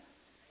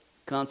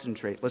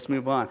 Concentrate. Let's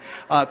move on.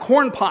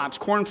 Corn Pops,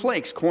 Corn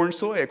Flakes, Corn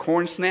Soya,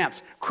 Corn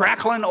Snaps,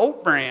 Cracklin'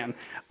 Oat Bran,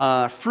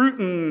 Fruit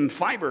and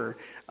Fiber,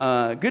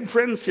 Good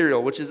Friends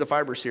cereal, which is a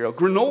fiber cereal,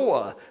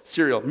 Granola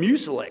cereal,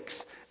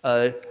 Mucilix,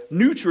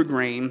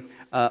 Nutri-Grain,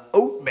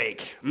 Oat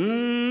Bake.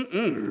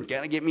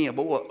 Gotta get me a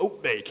bowl of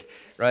Oat Bake,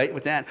 right?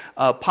 With that.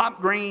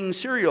 Pop Grain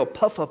cereal,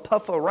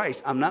 Puffa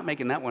Rice. I'm not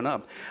making that one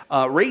up.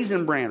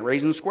 Raisin Bran,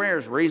 Raisin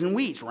Squares, Raisin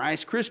Wheats,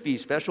 Rice Krispies,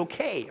 Special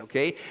K,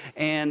 okay?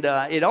 And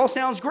it all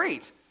sounds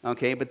great.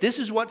 Okay, but this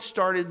is what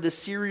started the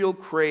cereal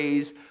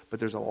craze, but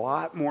there's a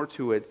lot more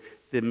to it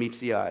than meets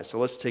the eye. So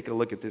let's take a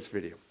look at this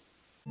video.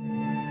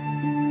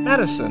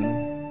 Medicine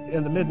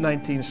in the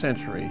mid-19th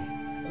century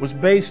was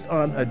based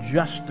on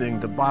adjusting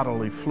the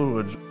bodily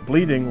fluids.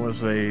 Bleeding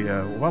was if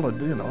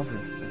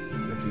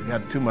you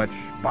had too much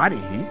body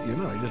heat, you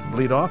just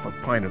bleed off a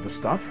pint of the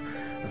stuff.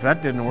 If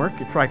that didn't work,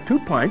 you try 2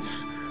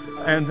 pints.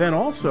 And then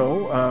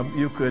also,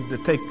 you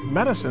could take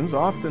medicines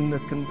often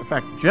that can, in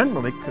fact,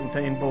 generally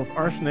contain both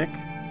arsenic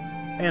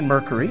and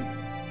mercury,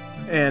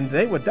 and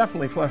they would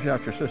definitely flush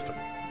out your system,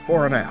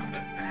 fore and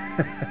aft.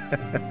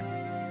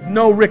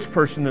 No rich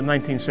person in the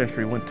 19th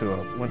century went to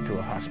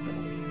a hospital.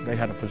 They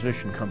had a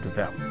physician come to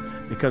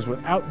them, because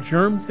without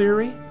germ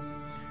theory,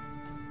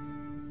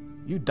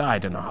 you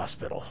died in a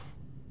hospital.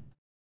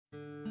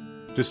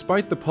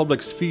 Despite the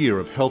public's fear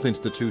of health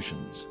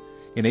institutions,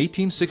 in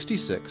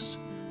 1866,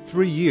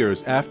 3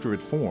 years after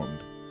it formed,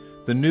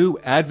 the new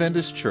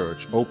Adventist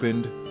Church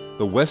opened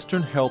the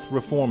Western Health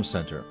Reform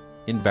Center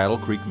in Battle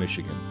Creek,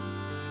 Michigan.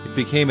 It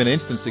became an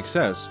instant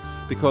success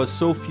because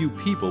so few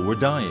people were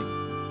dying.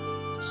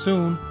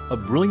 Soon, a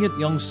brilliant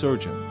young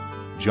surgeon,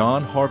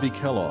 John Harvey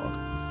Kellogg,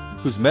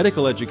 whose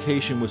medical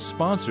education was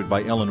sponsored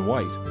by Ellen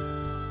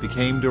White,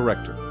 became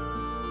director.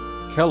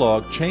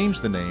 Kellogg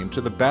changed the name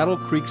to the Battle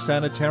Creek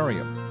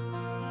Sanitarium,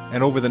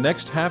 and over the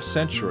next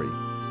half-century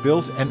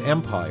built an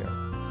empire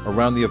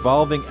around the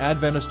evolving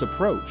Adventist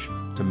approach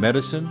to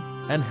medicine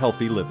and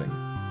healthy living.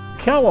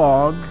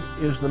 Kellogg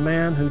is the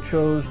man who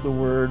chose the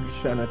word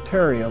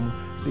sanitarium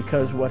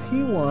because what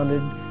he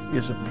wanted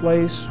is a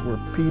place where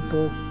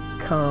people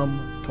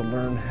come to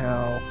learn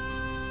how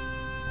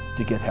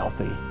to get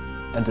healthy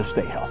and to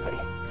stay healthy.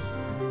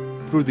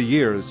 Through the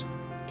years,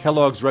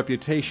 Kellogg's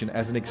reputation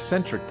as an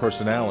eccentric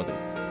personality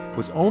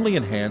was only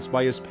enhanced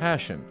by his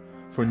passion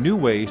for new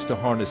ways to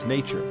harness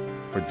nature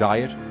for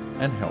diet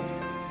and health.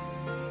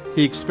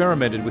 He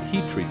experimented with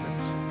heat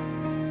treatments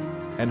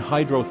and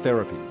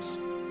hydrotherapies.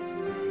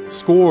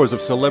 Scores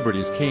of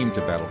celebrities came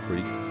to Battle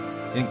Creek,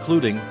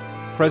 including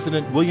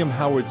President William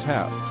Howard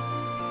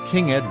Taft,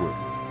 King Edward,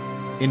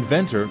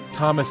 inventor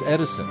Thomas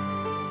Edison,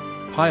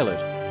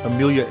 pilot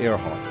Amelia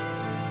Earhart.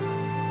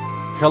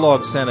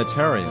 Kellogg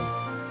Sanitarium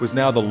was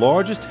now the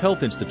largest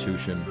health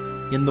institution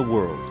in the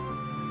world.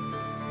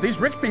 These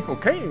rich people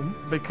came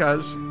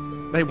because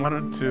they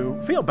wanted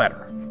to feel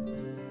better.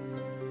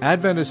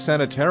 Adventist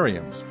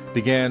sanitariums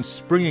began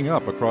springing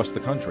up across the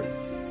country.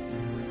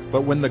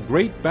 But when the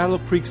great Battle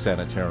Creek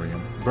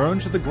Sanitarium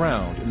burned to the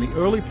ground in the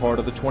early part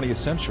of the 20th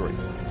century,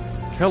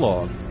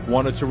 Kellogg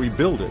wanted to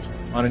rebuild it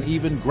on an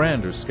even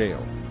grander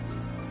scale.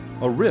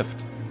 A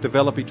rift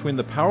developed between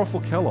the powerful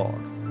Kellogg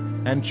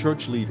and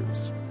church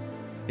leaders.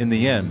 In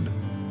the end,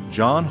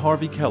 John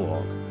Harvey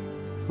Kellogg,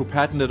 who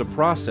patented a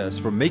process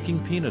for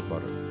making peanut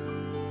butter,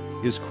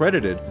 is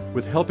credited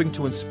with helping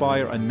to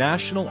inspire a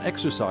national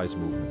exercise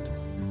movement,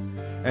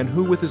 and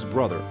who, with his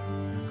brother,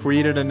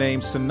 created a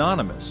name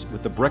synonymous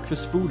with the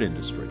breakfast food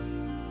industry,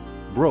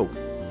 broke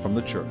from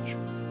the church,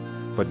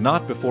 but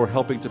not before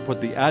helping to put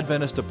the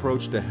Adventist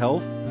approach to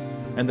health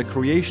and the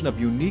creation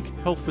of unique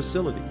health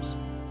facilities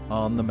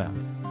on the map.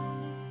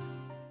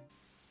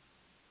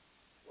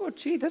 Oh,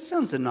 gee, that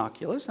sounds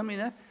innocuous. I mean,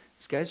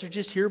 these guys are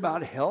just here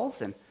about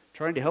health and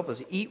trying to help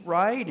us eat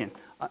right, and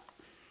a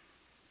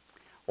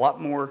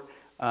lot more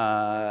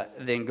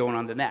than going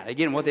on than that.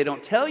 Again, what they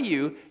don't tell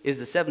you is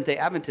the Seventh-day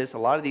Adventists, a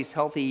lot of these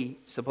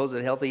supposed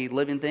healthy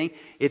living thing,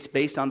 it's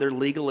based on their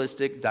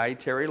legalistic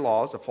dietary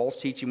laws, a false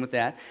teaching with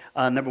that.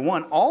 Number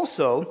one.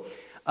 Also,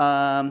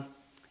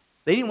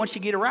 they didn't want you to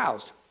get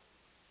aroused.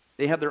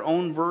 They have their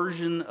own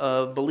version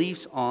of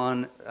beliefs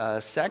on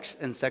sex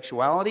and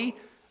sexuality,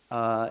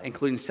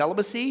 including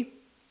celibacy.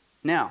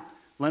 Now,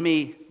 let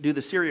me do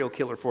the serial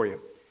killer for you.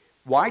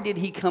 Why did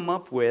he come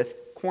up with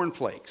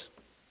cornflakes?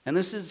 And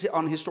this is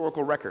on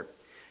historical record.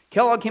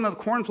 Kellogg came up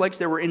with cornflakes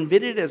that were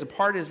invented as a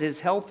part of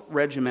his health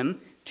regimen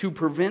to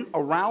prevent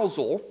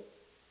arousal.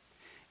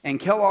 And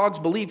Kellogg's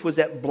belief was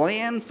that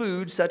bland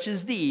foods such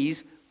as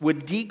these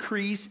would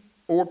decrease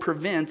or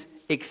prevent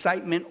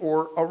excitement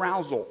or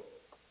arousal.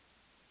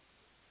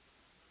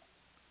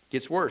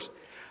 Gets worse.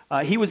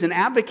 He was an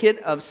advocate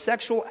of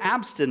sexual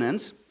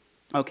abstinence,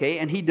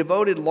 and he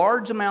devoted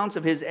large amounts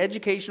of his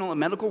educational and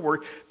medical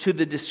work to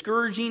the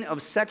discouraging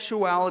of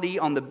sexuality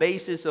on the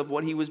basis of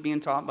what he was being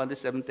taught by the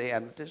Seventh-day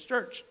Adventist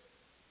Church.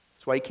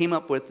 That's why he came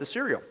up with the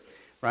cereal,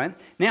 right?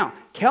 Now,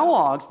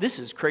 Kellogg's, this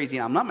is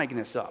crazy. I'm not making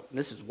this up.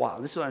 This is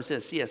wild. This is what I said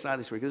at CSI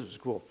this week. This was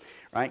cool,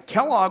 right?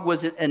 Kellogg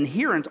was an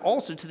adherent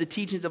also to the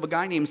teachings of a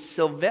guy named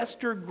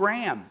Sylvester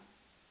Graham.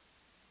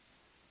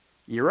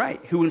 You're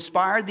right. Who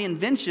inspired the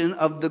invention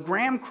of the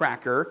graham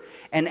cracker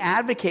and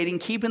advocating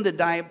keeping the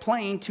diet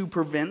plain to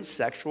prevent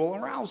sexual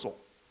arousal.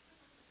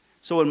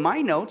 So in my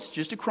notes,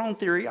 just a crone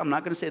theory, I'm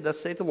not going to say thus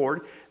saith the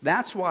Lord,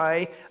 that's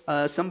why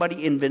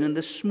somebody invented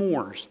the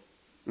s'mores,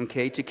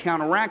 to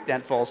counteract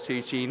that false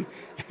teaching.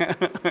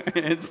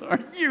 Are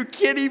you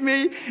kidding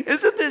me?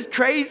 Isn't this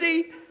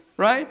crazy?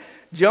 Right?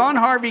 John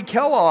Harvey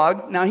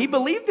Kellogg, now he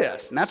believed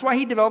this, and that's why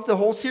he developed the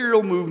whole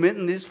cereal movement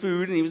and this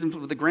food, and he was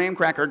the graham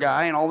cracker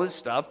guy and all this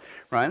stuff,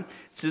 right?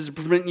 This is to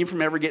prevent you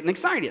from ever getting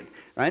excited,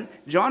 right?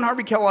 John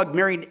Harvey Kellogg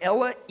married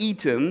Ella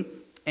Eaton,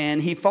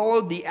 and he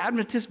followed the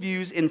Adventist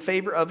views in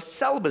favor of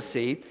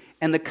celibacy,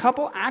 and the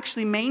couple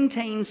actually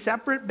maintained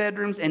separate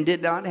bedrooms and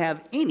did not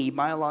have any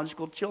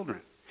biological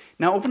children.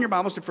 Now open your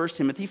Bibles to 1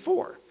 Timothy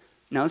 4.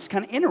 Now it's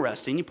kind of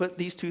interesting. You put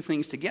these two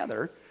things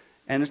together,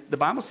 and the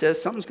Bible says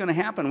something's going to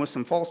happen with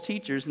some false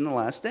teachers in the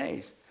last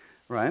days,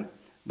 right?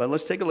 But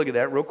let's take a look at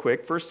that real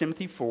quick. 1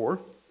 Timothy 4.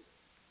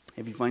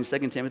 If you find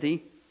 2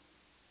 Timothy,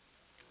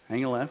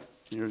 hang a left.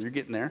 You're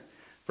getting there.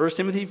 1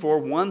 Timothy 4,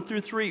 1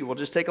 through 3. We'll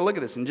just take a look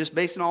at this. And just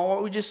based on all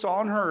what we just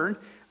saw and heard,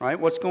 right,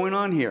 what's going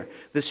on here?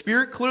 The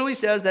Spirit clearly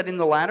says that in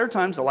the latter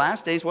times, the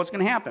last days, what's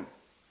going to happen?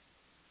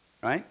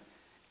 Right?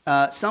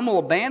 Some will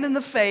abandon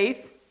the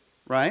faith,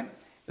 right?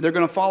 They're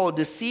going to follow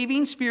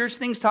deceiving spirits,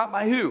 things taught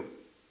by who?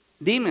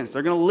 Demons.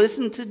 They're going to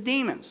listen to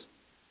demons.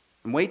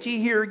 And wait till you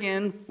hear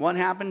again what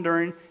happened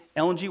during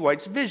Ellen G.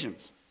 White's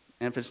visions.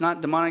 And if it's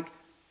not demonic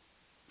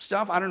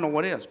stuff, I don't know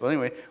what is. But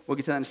anyway, we'll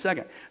get to that in a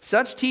second.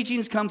 Such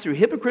teachings come through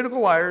hypocritical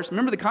liars.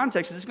 Remember the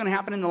context, this is going to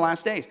happen in the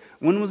last days.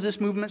 When was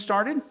this movement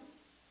started?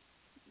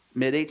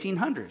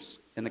 Mid-1800s.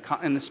 In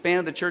the span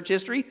of the church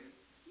history,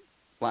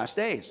 last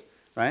days,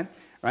 right?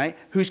 Right?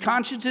 Whose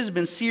consciences have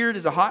been seared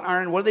as a hot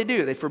iron. What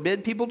do? They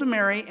forbid people to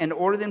marry and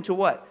order them to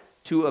what?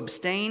 To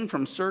abstain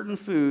from certain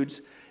foods,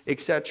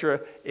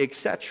 etc.,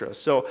 etc.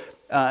 So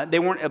they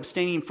weren't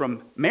abstaining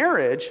from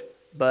marriage,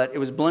 but it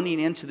was blending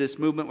into this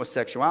movement with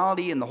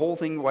sexuality, and the whole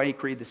thing, why he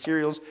created the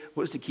cereals,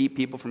 was to keep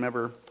people from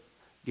ever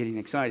getting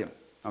excited.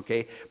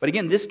 Okay? But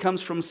again, this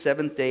comes from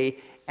Seventh-day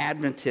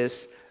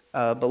Adventist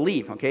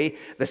belief. Okay?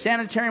 The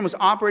sanitarium was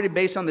operated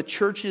based on the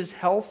church's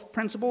health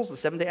principles, the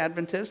Seventh-day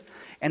Adventists.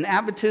 And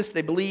Adventists,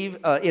 they believe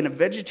in a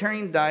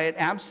vegetarian diet,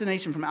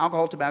 abstination from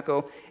alcohol,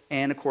 tobacco,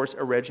 and, of course,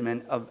 a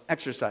regimen of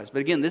exercise. But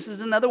again, this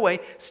is another way,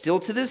 still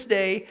to this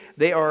day,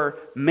 they are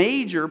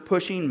major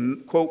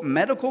pushing, quote,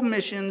 medical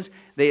missions.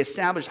 They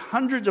establish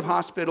hundreds of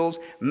hospitals,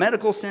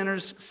 medical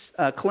centers,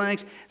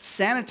 clinics,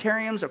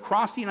 sanitariums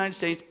across the United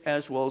States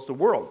as well as the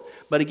world.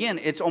 But again,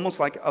 it's almost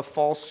like a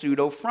false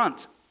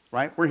pseudo-front,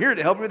 right? We're here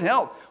to help you with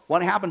health.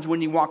 What happens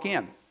when you walk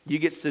in? You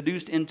get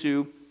seduced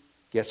into,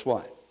 guess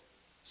what?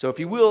 So if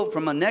you will,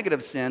 from a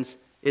negative sense,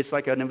 it's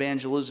like an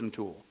evangelism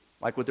tool,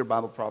 like with their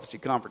Bible prophecy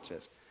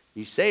conferences.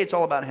 You say it's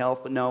all about health,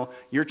 but no,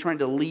 you're trying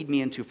to lead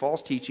me into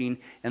false teaching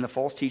and the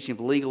false teaching of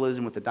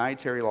legalism with the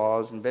dietary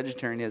laws and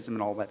vegetarianism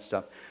and all that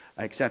stuff,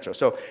 etc.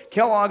 So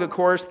Kellogg, of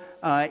course,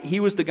 he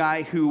was the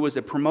guy who was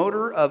a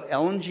promoter of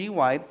Ellen G.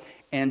 White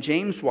and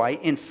James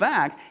White. In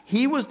fact,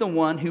 he was the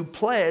one who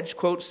pledged,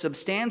 quote,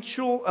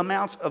 substantial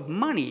amounts of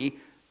money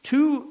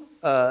to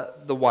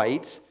the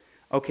Whites,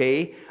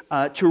 okay,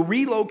 to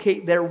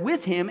relocate there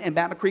with him in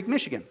Battle Creek,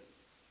 Michigan.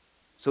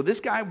 So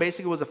this guy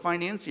basically was a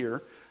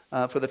financier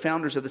for the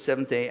founders of the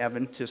Seventh-day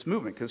Adventist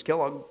movement, because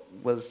Kellogg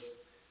was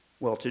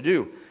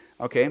well-to-do,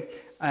 okay?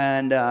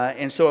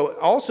 And so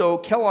also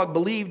Kellogg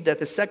believed that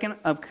the second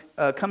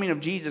coming of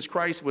Jesus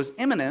Christ was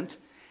imminent,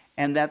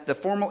 and that the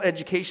formal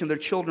education of their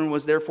children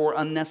was therefore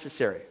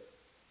unnecessary.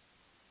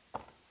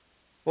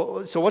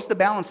 Well, so what's the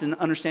balance in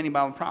understanding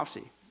Bible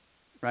prophecy?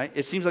 Right?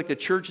 It seems like the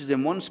church is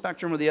in one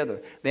spectrum or the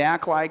other. They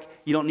act like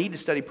you don't need to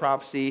study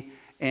prophecy,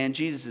 and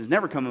Jesus is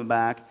never coming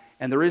back,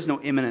 and there is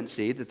no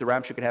imminency that the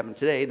rapture could happen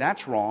today.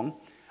 That's wrong.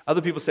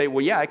 Other people say,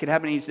 well, yeah, it could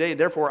happen any today,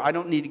 therefore I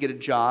don't need to get a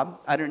job.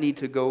 I don't need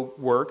to go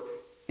work.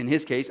 In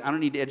his case, I don't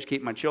need to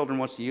educate my children.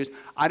 What's the use?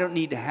 I don't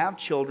need to have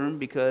children,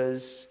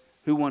 because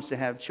who wants to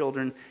have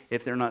children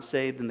if they're not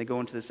saved and they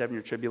go into the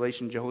 7-year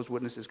tribulation? Jehovah's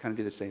Witnesses kind of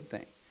do the same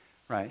thing.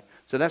 Right?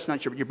 So that's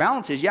not your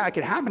balance is, yeah, it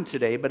could happen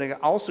today, but I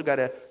also got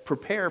to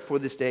prepare for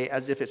this day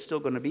as if it's still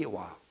going to be a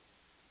while.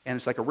 And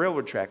it's like a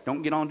railroad track.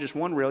 Don't get on just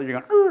one rail. You're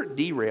going to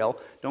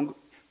derail.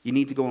 You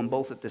need to go on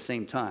both at the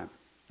same time.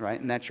 Right?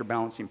 And that's your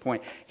balancing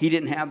point. He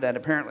didn't have that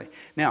apparently.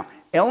 Now,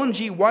 Ellen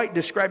G. White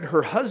described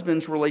her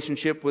husband's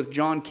relationship with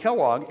John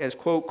Kellogg as,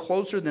 quote,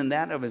 closer than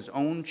that of his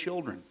own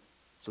children.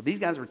 So these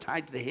guys were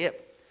tied to the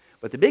hip.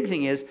 But the big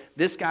thing is,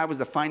 this guy was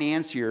the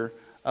financier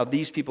of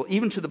these people,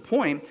 even to the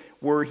point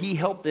where he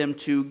helped them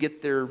to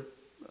get their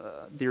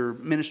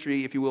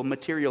ministry, if you will,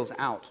 materials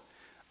out,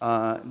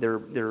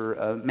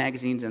 their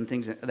magazines and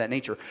things of that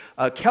nature.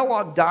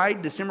 Kellogg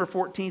died December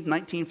 14th,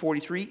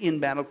 1943 in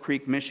Battle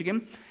Creek,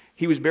 Michigan.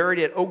 He was buried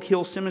at Oak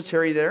Hill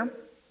Cemetery there.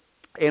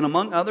 And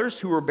among others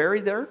who were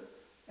buried there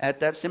at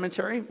that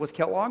cemetery with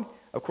Kellogg,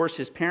 of course,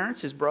 his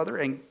parents, his brother,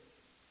 and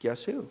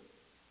guess who?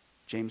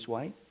 James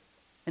White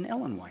and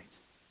Ellen White.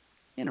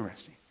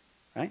 Interesting,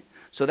 right?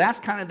 So that's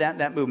kind of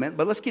that movement.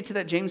 But let's get to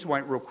that James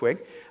White real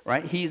quick,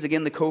 right? He's,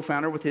 again, the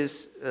co-founder with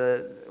his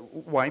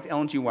wife,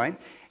 Ellen G. White.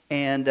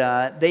 And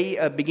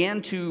they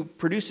began to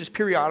produce this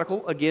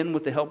periodical, again,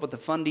 with the help of the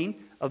funding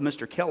of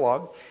Mr.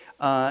 Kellogg.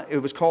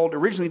 It was called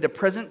originally The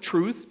Present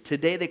Truth.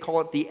 Today they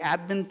call it the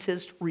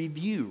Adventist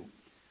Review,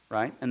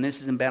 right? And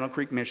this is in Battle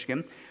Creek,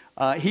 Michigan.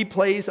 He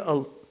plays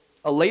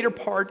a later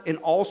part in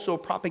also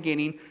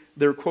propagating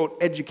their, quote,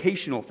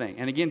 educational thing.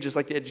 And again, just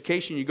like the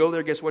education, you go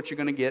there, guess what you're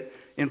going to get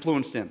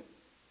influenced in?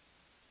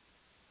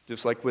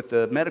 Just like with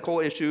the medical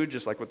issue,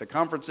 just like with the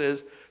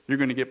conferences, you're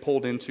going to get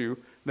pulled into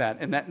that.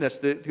 And that's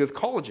the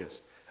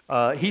colleges.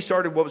 He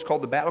started what was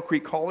called the Battle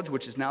Creek College,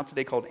 which is now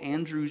today called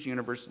Andrews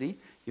University.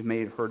 You may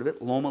have heard of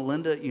it. Loma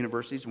Linda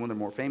University is one of the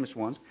more famous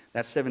ones.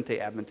 That's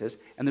Seventh-day Adventist.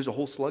 And there's a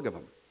whole slug of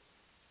them.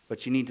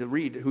 But you need to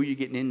read who you're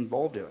getting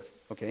involved with,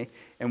 okay,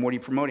 and what are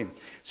you promoting.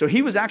 So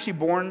he was actually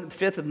born the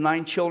fifth of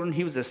 9 children.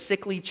 He was a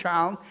sickly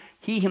child.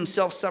 He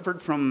himself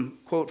suffered from,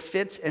 quote,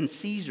 fits and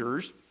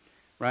seizures,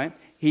 right?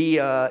 He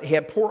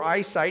had poor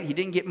eyesight. He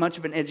didn't get much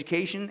of an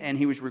education, and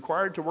he was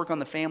required to work on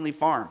the family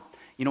farm.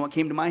 You know what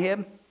came to my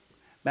head?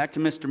 Back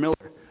to Mr.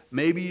 Miller.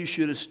 Maybe you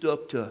should have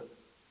stuck to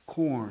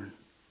corn,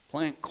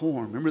 plant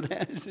corn. Remember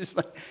that? It's just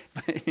like,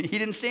 he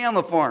didn't stay on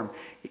the farm.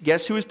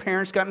 Guess who his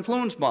parents got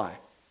influenced by?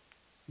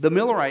 The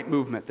Millerite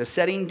movement, the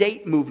setting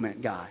date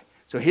movement guy.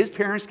 So he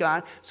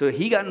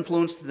got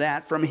influenced to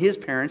that from his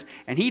parents,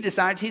 and he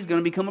decides he's going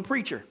to become a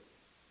preacher,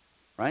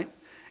 right?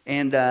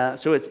 And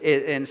so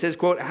it says,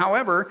 quote,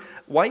 however,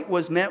 White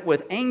was met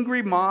with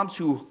angry mobs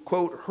who,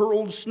 quote,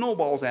 hurled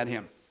snowballs at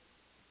him.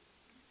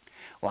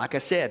 Like I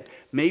said,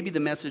 maybe the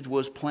message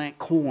was plant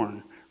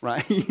corn,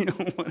 right?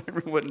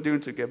 Whatever, wasn't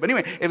doing too good. But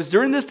anyway, it was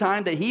during this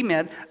time that he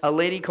met a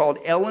lady called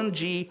Ellen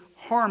G.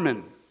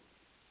 Harmon,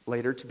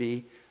 later to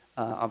be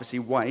obviously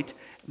White.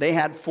 They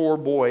had 4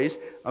 boys,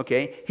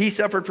 okay? He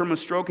suffered from a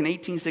stroke in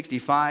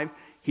 1865.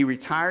 He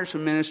retires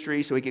from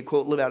ministry so he could,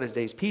 quote, live out his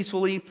days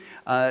peacefully.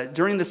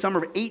 During the summer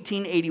of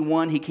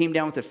 1881, he came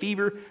down with a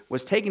fever,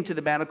 was taken to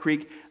the Battle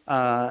Creek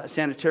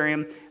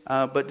Sanitarium,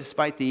 but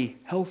despite the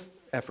health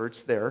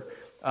efforts there,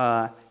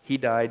 he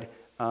died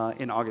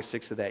in August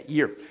 6th of that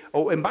year.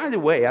 Oh, and by the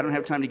way, I don't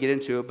have time to get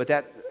into it, but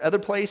that other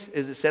place,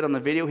 as it said on the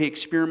video, he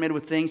experimented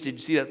with things. Did you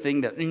see that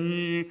thing,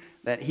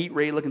 that heat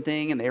ray looking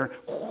thing, and they were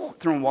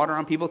throwing water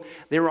on people?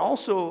 They were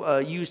also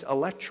used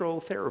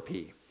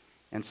electrotherapy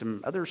and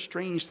some other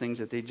strange things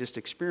that they just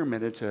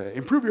experimented to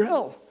improve your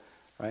health,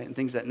 right, and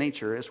things of that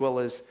nature, as well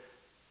as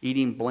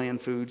eating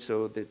bland food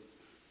so that,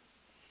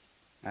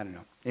 I don't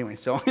know. Anyway,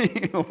 so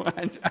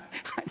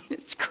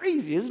it's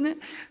crazy, isn't it?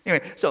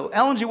 Anyway, so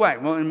Ellen G. White,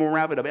 and we'll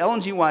wrap it up. Ellen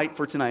G. White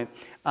for tonight.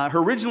 Her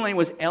original name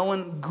was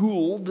Ellen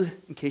Gould.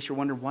 In case you're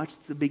wondering, what's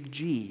the big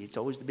G? It's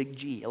always the big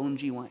G. Ellen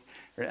G. White.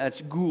 That's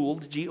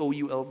Gould,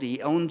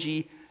 G-O-U-L-D.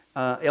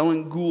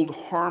 Ellen Gould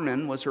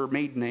Harmon was her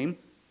maiden name.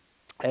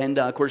 And,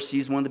 of course,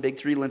 she's one of the big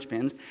 3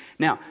 linchpins.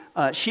 Now,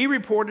 she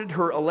reported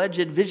her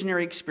alleged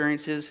visionary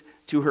experiences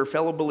to her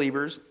fellow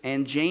believers,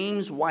 and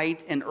James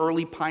White and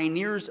early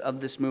pioneers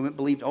of this movement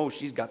believed, oh,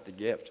 she's got the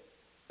gift.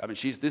 I mean,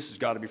 this has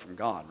got to be from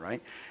God,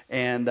 right?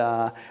 And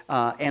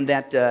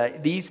that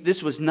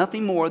this was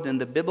nothing more than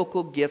the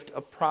biblical gift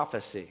of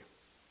prophecy.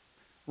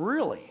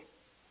 Really?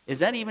 Is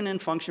that even in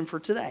function for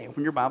today?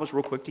 Open your Bibles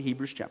real quick to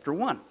Hebrews chapter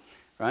 1,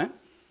 right?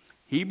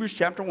 Hebrews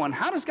chapter 1.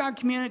 How does God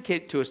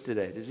communicate to us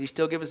today? Does he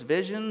still give us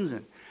visions?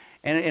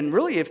 And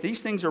really, if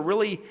these things are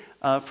really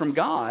from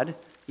God,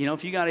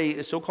 if you got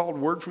a so-called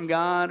word from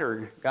God,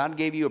 or God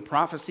gave you a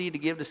prophecy to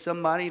give to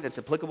somebody that's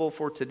applicable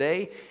for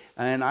today,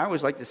 and I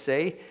always like to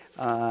say,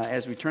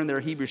 as we turn there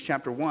to Hebrews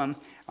chapter 1,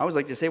 I always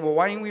like to say, well,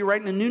 why aren't we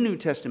writing a New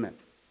Testament?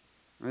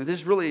 This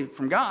is really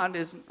from God,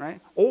 isn't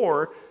right?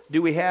 Or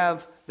do we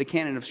have the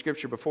canon of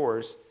Scripture before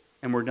us,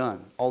 and we're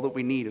done? All that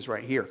we need is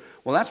right here.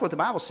 Well, that's what the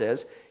Bible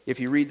says. If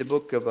you read the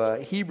book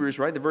of Hebrews,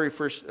 right, the very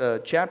first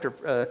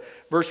chapter,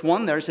 verse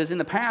 1 there, it says, in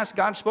the past,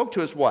 God spoke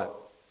to us what?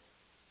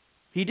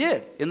 He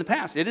did, in the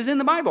past. It is in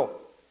the Bible.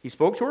 He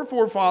spoke to our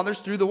forefathers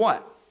through the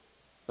what?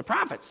 The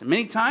prophets,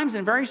 many times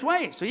in various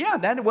ways. So yeah,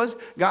 that was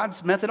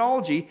God's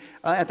methodology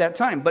at that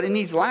time. But in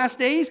these last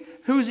days,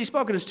 who has he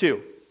spoken us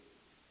to?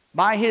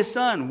 By his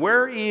Son.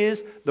 Where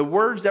is the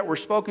words that were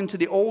spoken to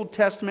the Old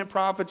Testament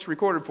prophets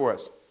recorded for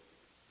us?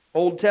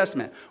 Old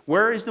Testament.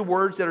 Where is the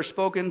words that are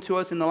spoken to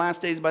us in the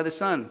last days by the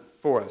Son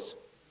for us?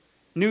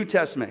 New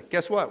Testament.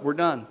 Guess what? We're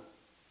done.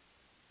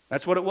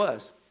 That's what it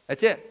was.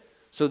 That's it.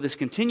 So this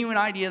continuing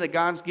idea that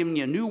God's giving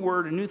you a new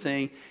word, a new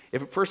thing,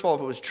 first of all,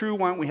 if it was true,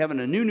 why aren't we having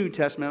a New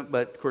Testament?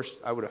 But, of course,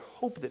 I would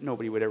hope that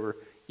nobody would ever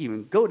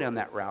even go down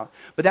that route.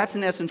 But that's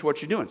in essence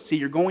what you're doing. See,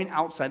 you're going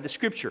outside the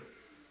Scripture,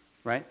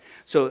 right?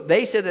 So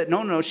they said that,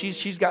 no,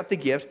 she's got the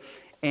gift,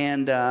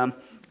 and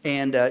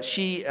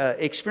she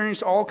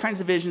experienced all kinds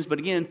of visions. But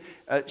again,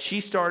 she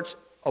starts,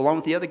 along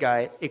with the other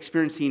guy,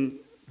 experiencing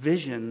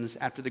visions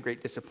after the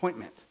great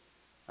disappointment,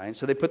 right?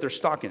 So they put their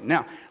stock in.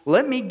 Now,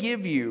 let me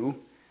give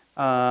you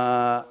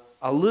a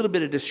little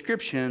bit of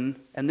description,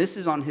 and this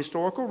is on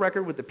historical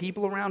record with the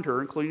people around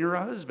her, including her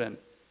husband,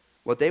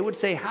 what they would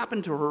say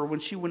happened to her when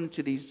she went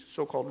into these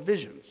so-called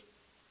visions.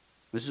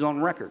 This is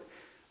on record,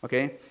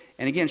 okay?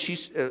 And again,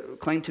 she's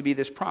claimed to be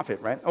this prophet,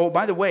 right? Oh,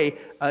 by the way,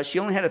 she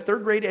only had a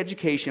 3rd grade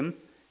education.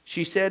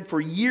 She said for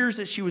years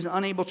that she was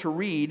unable to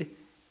read,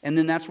 and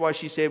then that's why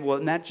she said, well,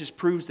 and that just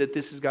proves that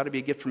this has got to be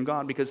a gift from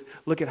God, because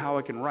look at how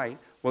I can write.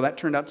 Well, that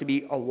turned out to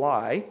be a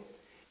lie.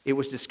 It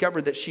was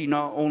discovered that she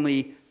not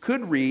only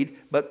could read,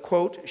 but,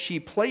 quote, she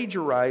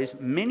plagiarized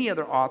many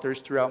other authors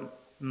throughout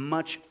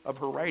much of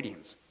her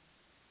writings.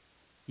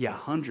 Yeah,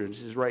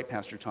 hundreds is right,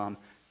 Pastor Tom.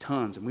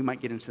 Tons. And we might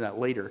get into that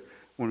later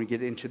when we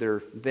get into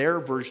their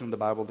version of the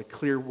Bible, the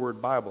Clear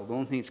Word Bible. The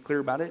only thing that's clear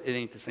about it, it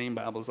ain't the same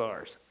Bible as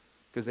ours,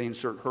 because they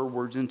insert her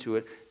words into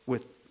it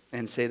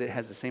and say that it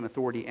has the same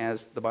authority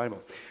as the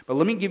Bible. But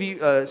let me give you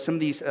some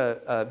of these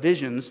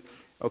visions,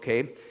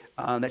 okay,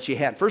 that she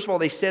had. First of all,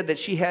 they said that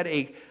she had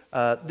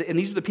and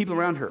these are the people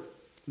around her.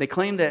 They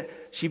claimed that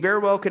she very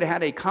well could have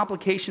had a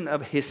complication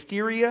of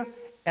hysteria,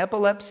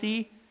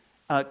 epilepsy,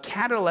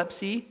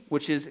 catalepsy,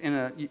 which is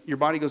your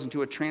body goes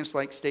into a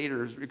trance-like state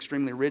or is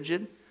extremely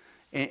rigid.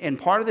 And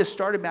part of this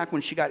started back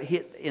when she got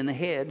hit in the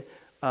head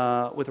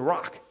with a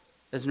rock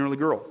as an early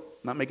girl.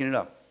 Not making it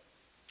up,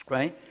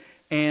 right?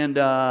 And,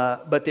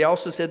 but they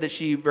also said that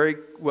she very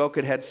well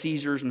could have had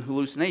seizures and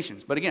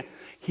hallucinations. But again,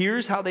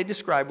 here's how they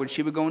describe when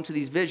she would go into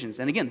these visions.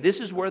 And again, this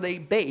is where they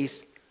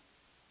base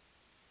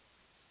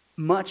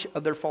much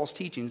of their false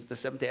teachings, the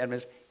Seventh-day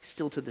Adventists,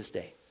 still to this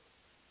day.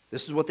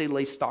 This is what they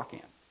lay stock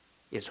in,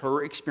 is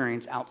her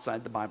experience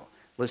outside the Bible.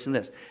 Listen to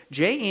this.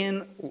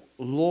 J.N.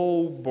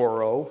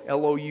 Loughborough,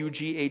 Loughborough,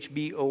 if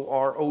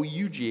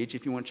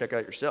you want to check it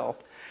out yourself,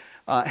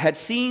 had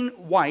seen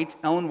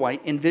Ellen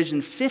White,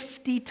 envisioned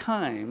 50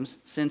 times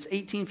since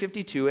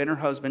 1852, and her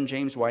husband,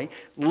 James White,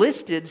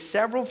 listed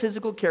several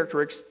physical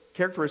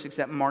characteristics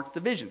that marked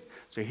the vision.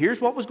 So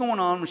here's what was going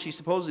on when she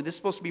supposedly, this is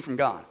supposed to be from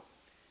God.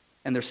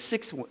 And there's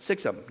six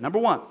of them. Number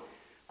one,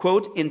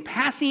 quote, in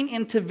passing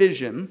into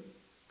vision,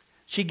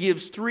 she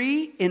gives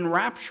 3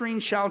 enrapturing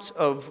shouts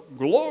of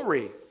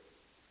glory,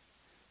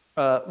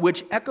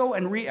 which echo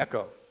and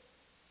re-echo.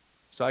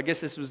 So I guess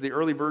this was the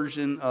early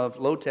version of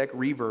low-tech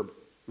reverb.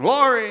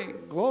 Glory,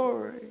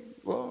 glory,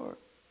 glory.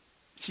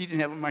 She didn't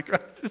have a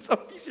microphone,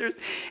 so serious.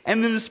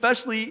 And then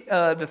especially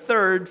the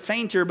third,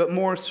 fainter but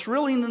more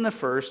thrilling than the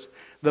first,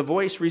 the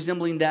voice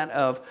resembling that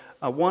of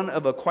one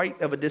of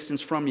quite of a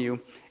distance from you,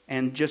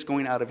 and just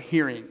going out of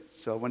hearing.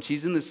 So when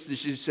she's in this,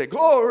 she say,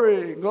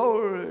 glory,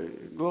 glory,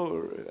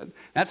 glory.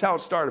 That's how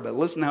it started, but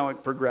listen how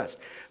it progressed.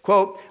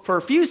 Quote, for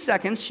a few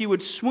seconds, she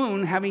would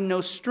swoon, having no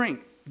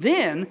strength.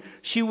 Then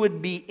she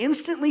would be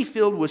instantly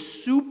filled with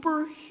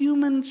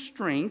superhuman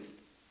strength.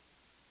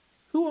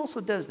 Who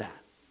also does that?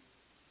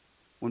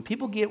 When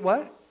people get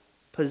what?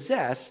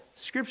 Possessed,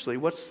 scripturally,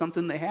 what's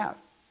something they have?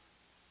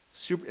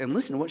 And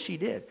listen to what she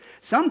did.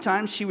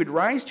 Sometimes she would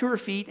rise to her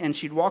feet and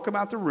she'd walk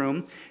about the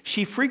room.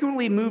 She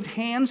frequently moved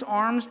hands,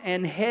 arms,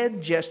 and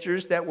head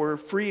gestures that were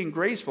free and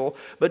graceful,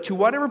 but to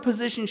whatever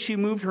position she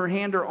moved her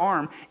hand or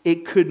arm,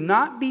 it could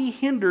not be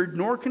hindered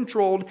nor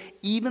controlled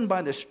even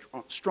by the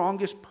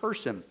strongest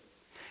person.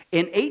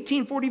 In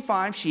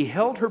 1845, she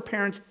held her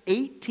parents'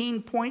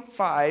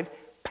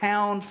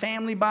 18.5-pound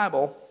family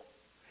Bible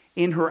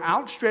in her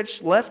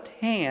outstretched left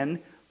hand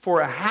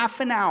for a half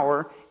an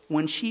hour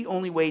when she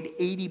only weighed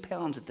 80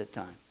 pounds at that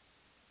time.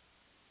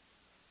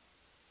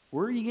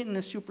 Where are you getting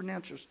this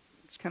supernatural?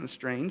 It's kind of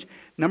strange.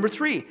 Number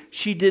 3,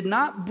 she did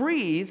not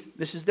breathe.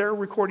 This is their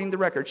recording the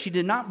record. She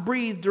did not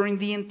breathe during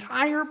the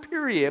entire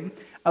period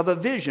of a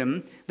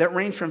vision that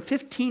ranged from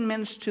 15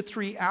 minutes to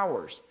 3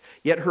 hours.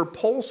 Yet her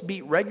pulse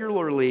beat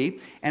regularly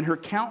and her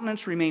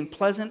countenance remained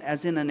pleasant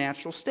as in a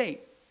natural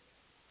state.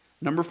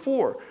 Number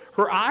 4,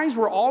 her eyes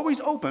were always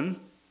open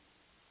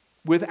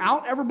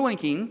without ever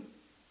blinking.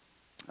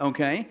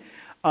 Okay,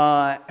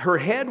 her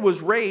head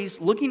was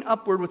raised, looking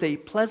upward with a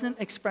pleasant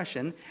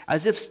expression,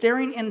 as if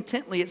staring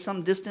intently at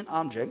some distant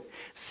object.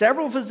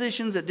 Several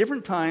physicians at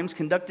different times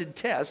conducted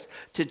tests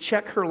to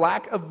check her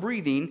lack of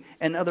breathing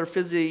and other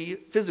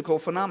physical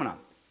phenomena.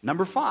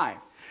 Number 5,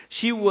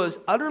 she was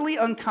utterly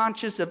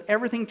unconscious of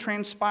everything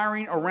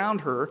transpiring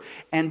around her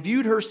and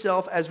viewed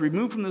herself as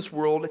removed from this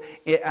world,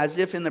 as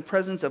if in the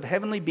presence of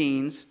heavenly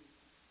beings.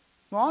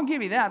 Well, I'll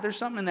give you that. There's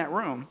something in that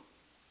room.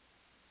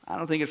 I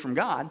don't think it's from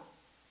God.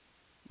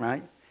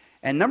 Right?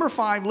 And number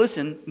 5,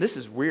 listen, this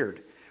is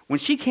weird. When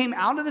she came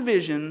out of the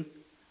vision,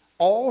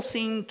 all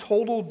seemed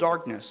total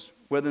darkness,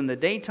 whether in the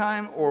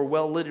daytime or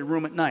well-lit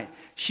room at night.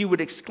 She would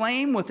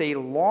exclaim with a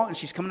long, and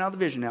she's coming out of the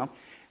vision now,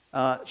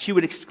 she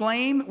would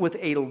exclaim with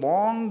a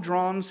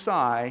long-drawn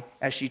sigh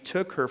as she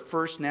took her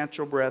first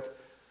natural breath,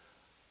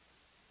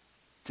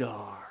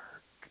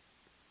 dark,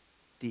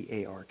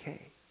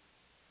 D-A-R-K.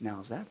 Now,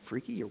 is that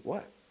freaky or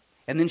what?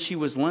 And then she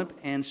was limp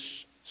and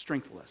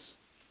strengthless.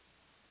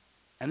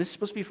 And this is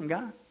supposed to be from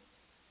God?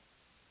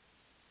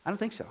 I don't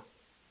think so.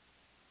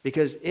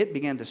 Because it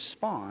began to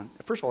spawn.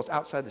 First of all, it's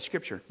outside the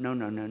scripture.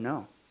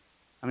 No.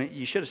 I mean,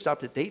 you should have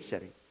stopped at date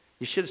setting.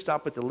 You should have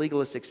stopped with the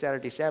legalistic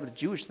Saturday Sabbath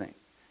Jewish thing.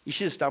 You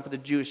should have stopped with the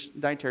Jewish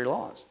dietary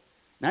laws.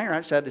 Now you're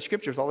outside the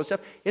scripture with all this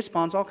stuff. It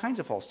spawns all kinds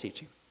of false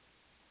teaching.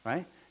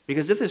 Right?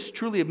 Because if this is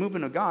truly a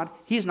movement of God,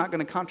 He's not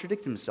going to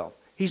contradict Himself.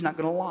 He's not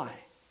going to lie.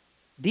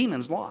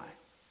 Demons lie.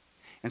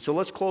 And so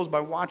let's close by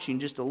watching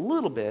just a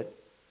little bit,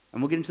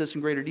 and we'll get into this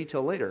in greater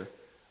detail later,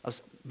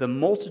 of the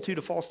multitude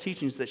of false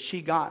teachings that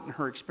she got in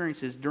her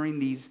experiences during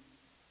these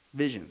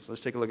visions.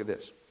 Let's take a look at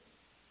this.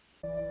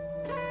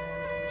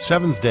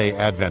 Seventh-day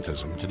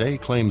Adventism today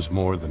claims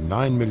more than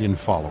 9 million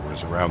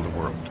followers around the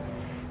world.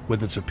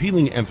 With its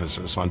appealing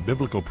emphasis on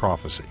biblical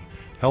prophecy,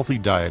 healthy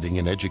dieting,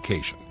 and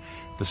education,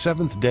 the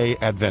Seventh-day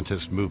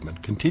Adventist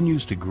movement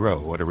continues to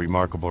grow at a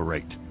remarkable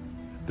rate.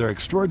 Their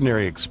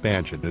extraordinary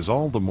expansion is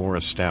all the more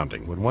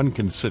astounding when one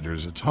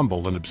considers its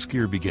humble and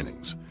obscure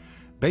beginnings.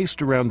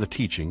 Based around the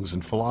teachings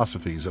and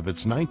philosophies of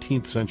its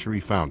 19th century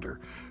founder,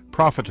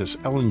 prophetess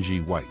Ellen G.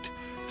 White,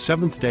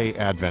 Seventh-day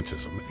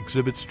Adventism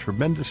exhibits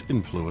tremendous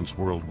influence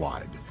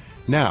worldwide.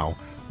 Now,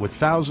 with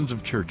thousands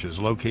of churches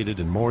located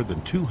in more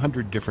than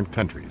 200 different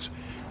countries,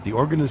 the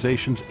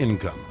organization's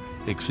income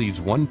exceeds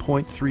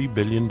 $1.3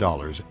 billion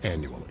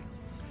annually.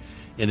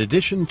 In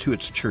addition to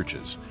its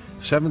churches,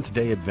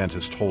 Seventh-day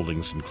Adventist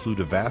holdings include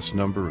a vast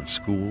number of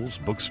schools,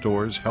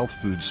 bookstores, health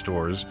food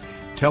stores,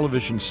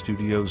 television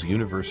studios,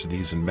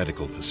 universities, and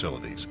medical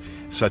facilities,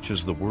 such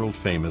as the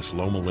world-famous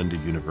Loma Linda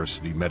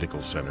University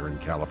Medical Center in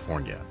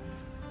California.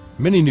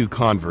 Many new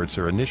converts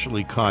are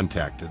initially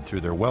contacted through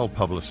their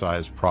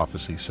well-publicized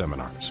prophecy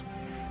seminars.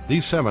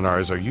 These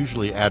seminars are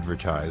usually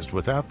advertised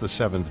without the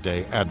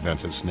Seventh-day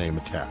Adventist name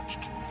attached.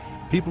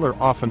 People are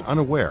often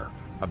unaware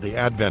of the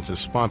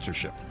Adventist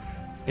sponsorship.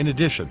 In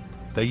addition,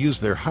 they use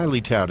their highly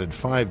touted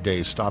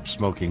 5-day stop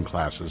smoking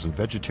classes and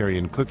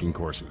vegetarian cooking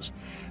courses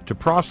to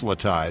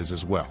proselytize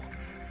as well.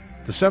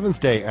 The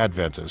Seventh-day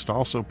Adventist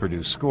also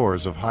produce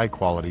scores of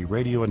high-quality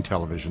radio and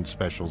television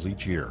specials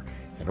each year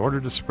in order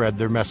to spread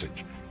their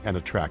message and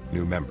attract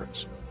new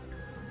members.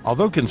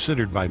 Although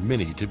considered by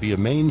many to be a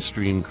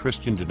mainstream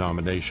Christian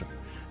denomination,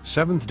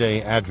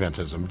 Seventh-day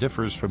Adventism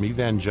differs from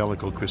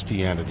evangelical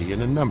Christianity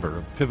in a number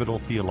of pivotal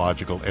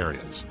theological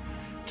areas.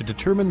 To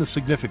determine the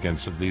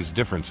significance of these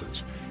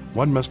differences,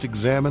 one must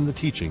examine the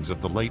teachings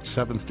of the late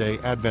Seventh-day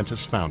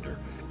Adventist founder,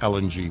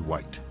 Ellen G.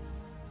 White.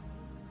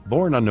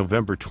 Born on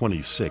November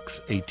 26,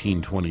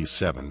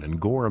 1827, in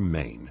Gorham,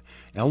 Maine,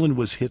 Ellen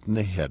was hit in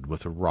the head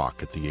with a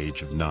rock at the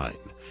age of 9.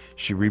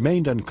 She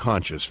remained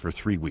unconscious for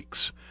 3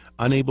 weeks,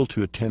 unable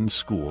to attend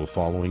school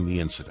following the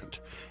incident.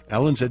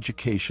 Ellen's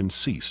education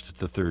ceased at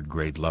the 3rd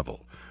grade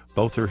level.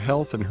 Both her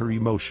health and her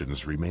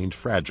emotions remained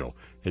fragile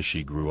as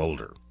she grew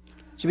older.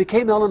 She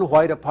became Ellen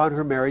White upon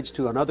her marriage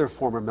to another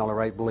former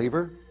Millerite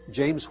believer,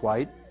 James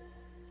White,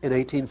 in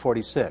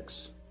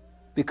 1846.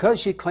 Because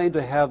she claimed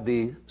to have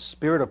the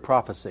spirit of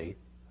prophecy,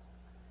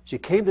 she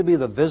came to be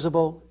the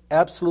visible,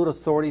 absolute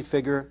authority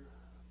figure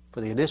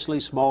for the initially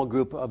small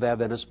group of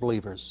Adventist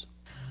believers.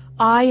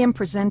 I am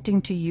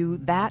presenting to you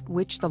that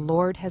which the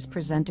Lord has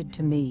presented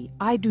to me.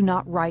 I do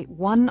not write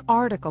one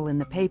article in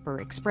the paper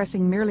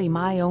expressing merely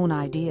my own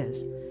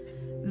ideas.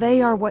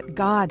 They are what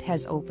God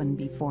has opened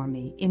before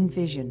me in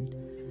vision,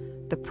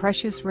 the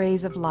precious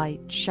rays of light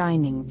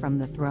shining from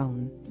the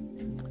throne.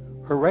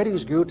 Her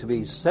writings grew to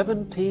be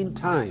 17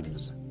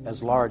 times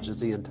as large as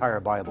the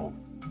entire Bible.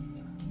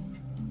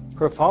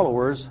 Her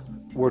followers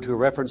were to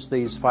reference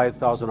these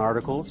 5,000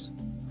 articles,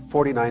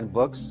 49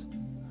 books,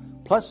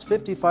 plus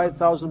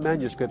 55,000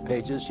 manuscript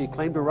pages she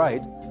claimed to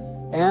write,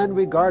 and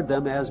regard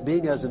them as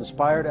being as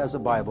inspired as the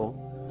Bible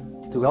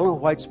through Ellen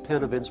White's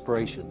pen of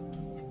inspiration.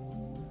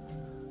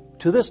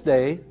 To this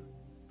day,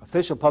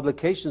 official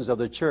publications of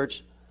the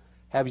Church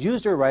have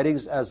used her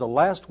writings as the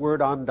last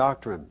word on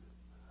doctrine.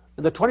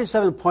 In the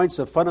 27 points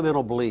of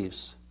fundamental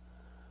beliefs,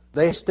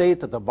 they state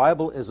that the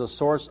Bible is a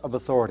source of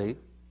authority,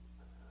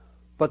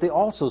 but they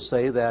also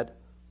say that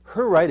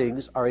her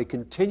writings are a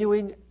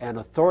continuing and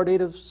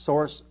authoritative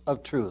source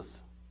of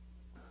truth.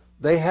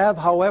 They have,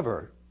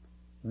 however,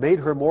 made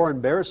her more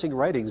embarrassing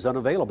writings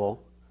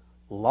unavailable,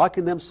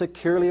 locking them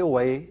securely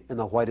away in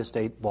the White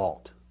Estate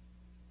vault.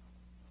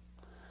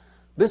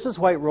 Mrs.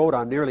 White wrote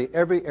on nearly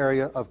every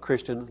area of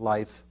Christian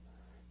life,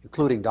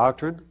 including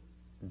doctrine,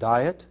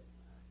 diet,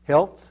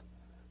 health,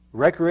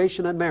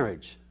 recreation, and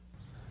marriage.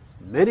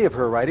 Many of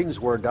her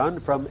writings were done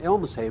from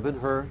Elmshaven,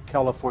 her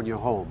California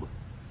home.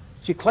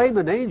 She claimed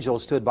an angel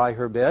stood by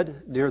her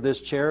bed near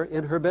this chair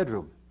in her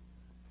bedroom.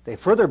 They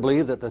further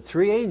believe that the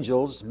 3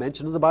 angels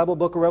mentioned in the Bible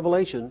book of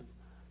Revelation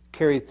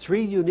carry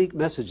 3 unique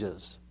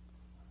messages: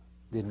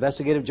 the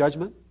investigative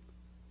judgment,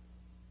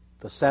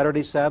 the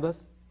Saturday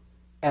Sabbath,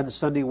 and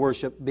Sunday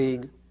worship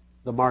being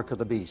the mark of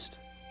the beast.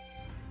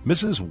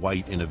 Mrs.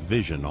 White in a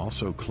vision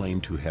also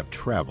claimed to have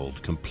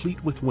traveled,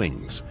 complete with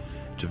wings,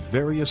 to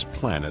various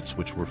planets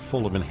which were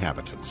full of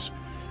inhabitants.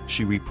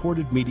 She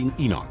reported meeting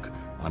Enoch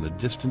on a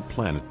distant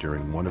planet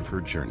during one of her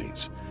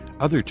journeys.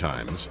 Other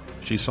times,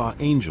 she saw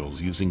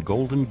angels using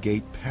Golden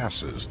Gate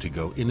passes to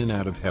go in and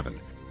out of heaven.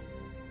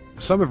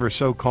 Some of her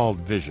so-called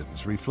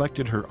visions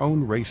reflected her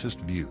own racist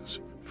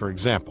views. For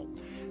example,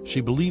 she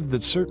believed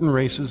that certain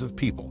races of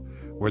people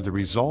were the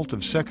result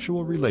of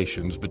sexual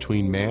relations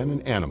between man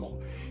and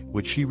animal,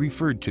 which she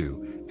referred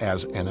to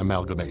as an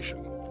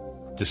amalgamation.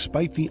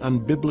 Despite the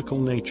unbiblical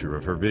nature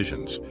of her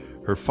visions,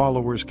 her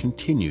followers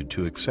continued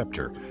to accept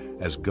her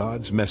as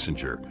God's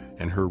messenger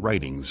and her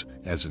writings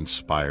as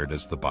inspired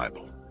as the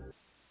Bible.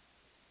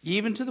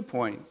 Even to the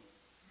point,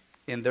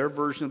 in their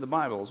version of the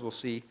Bible, as we'll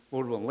see a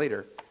little bit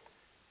later,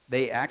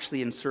 they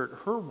actually insert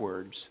her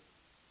words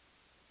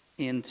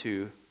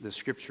into the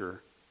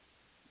Scripture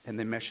and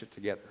they mesh it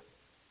together.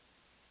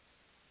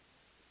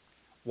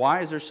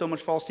 Why is there so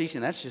much false teaching?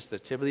 That's just the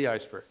tip of the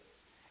iceberg.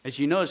 As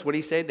you notice, what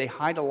he said, they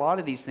hide a lot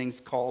of these things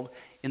called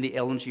in the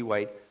Ellen G.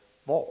 White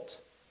vault,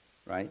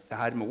 right? They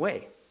hide them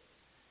away.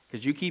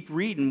 Because you keep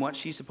reading what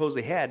she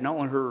supposedly had, not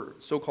only her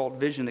so-called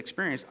vision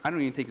experience, I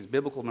don't even think it's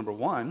biblical, number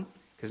one,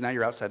 because now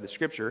you're outside the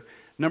Scripture.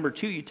 Number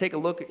two, you take a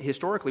look at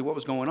historically what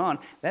was going on.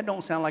 That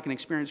don't sound like an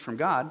experience from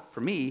God,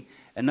 for me.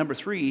 And number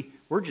three,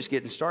 we're just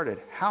getting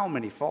started. How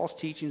many false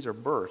teachings are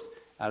birthed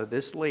out of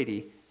this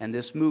lady and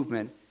this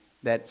movement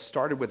that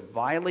started with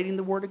violating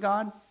the Word of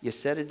God? You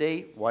set a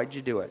date, why'd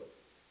you do it?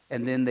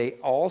 And then they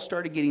all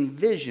started getting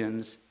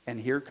visions, and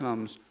here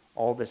comes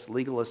all this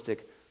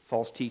legalistic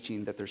false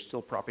teaching that they're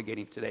still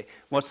propagating today.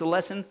 What's the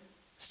lesson?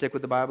 Stick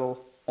with the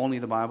Bible, only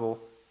the Bible,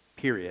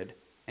 period,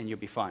 and you'll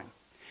be fine.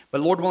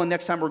 But Lord willing,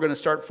 next time we're going to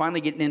start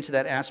finally getting into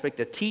that aspect,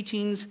 the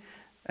teachings,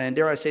 and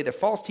dare I say, the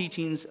false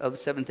teachings of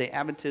Seventh-day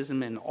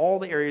Adventism in all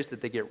the areas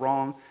that they get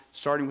wrong,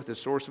 starting with the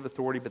source of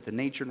authority, but the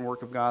nature and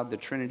work of God, the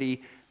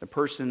Trinity, the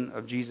person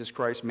of Jesus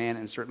Christ, man,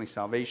 and certainly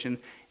salvation.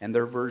 And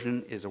their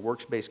version is a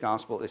works-based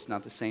gospel. It's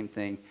not the same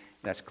thing.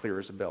 That's clear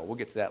as a bell. We'll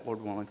get to that,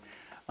 Lord willing,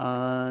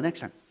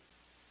 next time.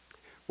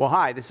 Well,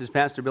 hi, this is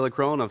Pastor Billy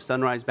Crone of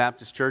Sunrise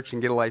Baptist Church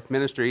and Get a Life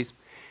Ministries,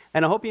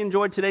 and I hope you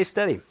enjoyed today's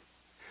study.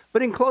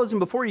 But in closing,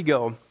 before you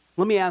go,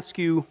 let me ask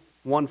you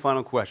one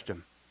final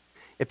question.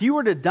 If you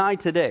were to die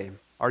today,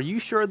 are you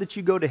sure that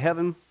you go to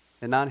heaven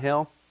and not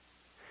hell?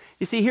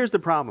 You see, here's the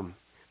problem.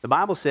 The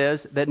Bible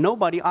says that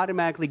nobody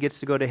automatically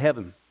gets to go to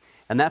heaven,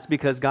 and that's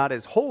because God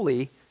is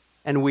holy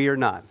and we are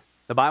not.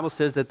 The Bible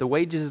says that the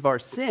wages of our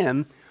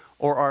sin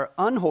or our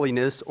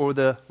unholiness or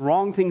the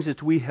wrong things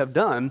that we have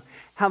done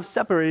have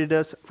separated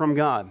us from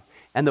God.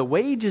 And the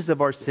wages of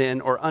our sin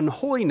or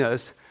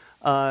unholiness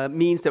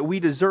means that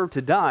we deserve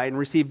to die and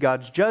receive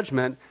God's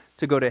judgment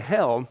to go to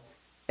hell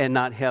and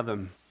not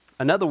heaven.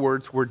 In other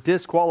words, we're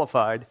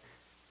disqualified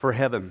for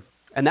heaven.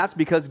 And that's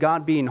because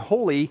God being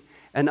holy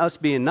and us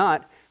being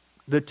not,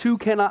 the two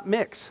cannot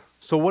mix.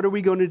 So what are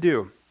we going to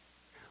do?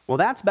 Well,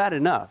 that's bad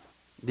enough.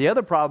 The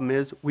other problem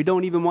is we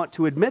don't even want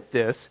to admit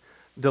this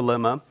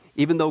dilemma,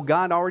 even though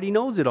God already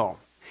knows it all.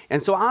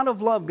 And so out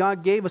of love,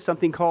 God gave us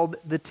something called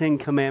the Ten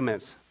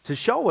Commandments to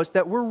show us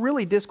that we're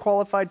really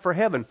disqualified for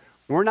heaven.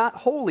 We're not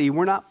holy.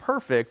 We're not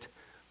perfect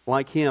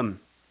like Him.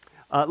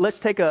 Let's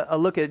take a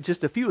look at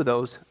just a few of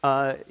those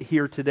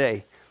here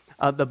today.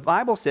 The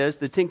Bible says,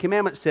 the Ten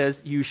Commandments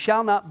says, you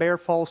shall not bear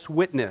false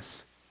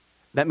witness.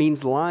 That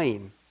means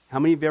lying. How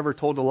many of you ever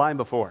told a lie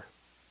before?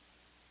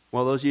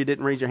 Well, those of you who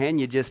didn't raise your hand,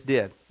 you just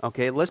did.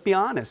 Okay, let's be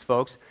honest,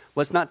 folks.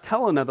 Let's not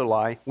tell another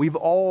lie. We've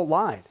all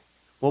lied.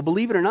 Well,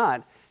 believe it or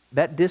not,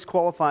 that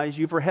disqualifies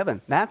you for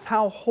heaven. That's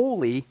how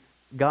holy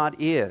God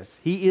is.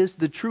 He is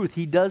the truth.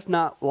 He does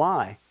not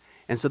lie.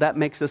 And so that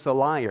makes us a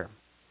liar.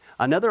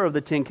 Another of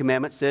the Ten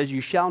Commandments says,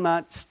 you shall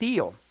not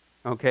steal.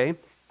 Okay?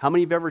 How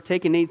many have ever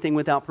taken anything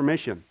without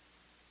permission?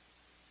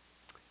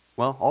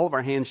 Well, all of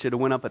our hands should have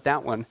went up at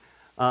that one.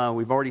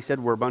 We've already said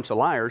we're a bunch of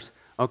liars.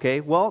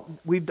 Okay? Well,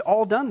 we've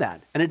all done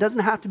that. And it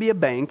doesn't have to be a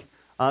bank.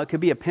 It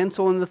could be a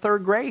pencil in the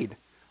third grade.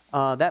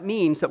 That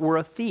means that we're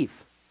a thief.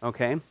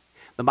 Okay?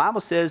 The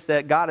Bible says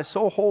that God is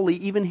so holy,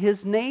 even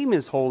His name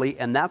is holy,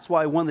 and that's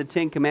why one of the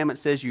Ten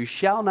Commandments says, you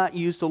shall not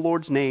use the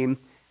Lord's name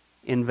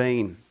in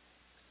vain.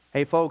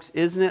 Hey folks,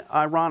 isn't it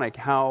ironic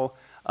how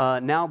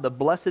now the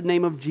blessed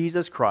name of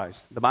Jesus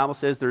Christ, the Bible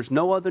says there's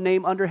no other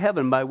name under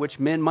heaven by which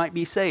men might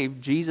be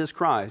saved, Jesus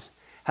Christ,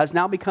 has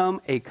now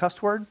become a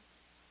cuss word?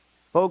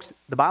 Folks,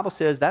 the Bible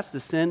says that's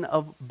the sin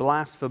of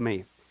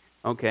blasphemy.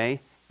 Okay?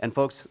 And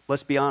folks,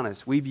 let's be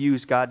honest, we've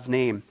used God's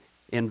name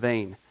in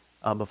vain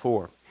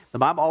before. The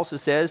Bible also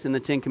says in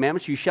the Ten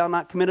Commandments, you shall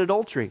not commit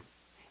adultery.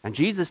 And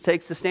Jesus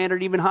takes the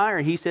standard even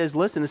higher. He says,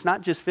 listen, it's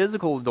not just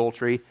physical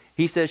adultery.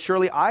 He says,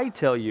 surely I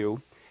tell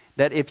you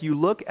that if you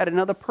look at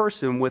another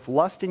person with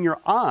lust in your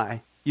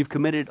eye, you've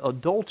committed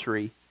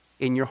adultery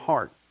in your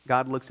heart.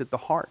 God looks at the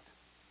heart.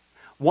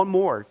 One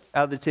more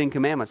out of the Ten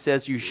Commandments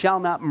says, you shall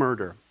not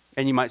murder.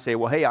 And you might say,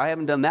 well, hey, I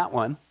haven't done that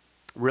one.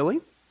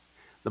 Really?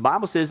 The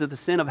Bible says that the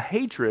sin of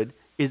hatred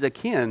is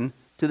akin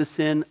to the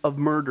sin of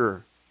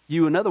murder.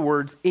 You, in other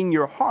words, in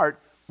your heart,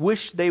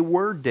 wish they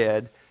were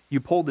dead. You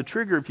pulled the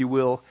trigger, if you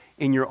will,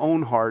 in your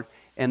own heart.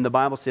 And the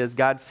Bible says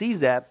God sees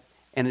that,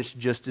 and it's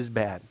just as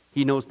bad.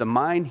 He knows the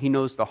mind, He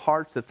knows the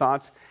hearts, the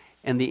thoughts,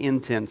 and the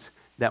intents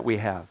that we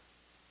have.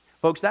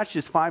 Folks, that's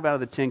just 5 out of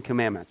the 10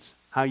 Commandments.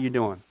 How you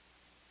doing?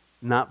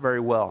 Not very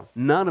well.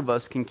 None of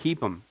us can keep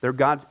them. They're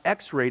God's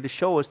x-ray to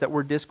show us that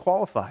we're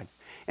disqualified.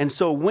 And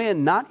so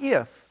when, not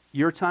if,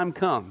 your time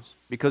comes,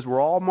 because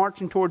we're all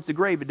marching towards the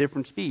grave at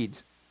different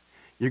speeds,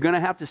 you're going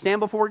to have to stand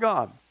before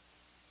God.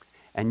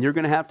 And you're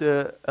going to have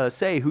to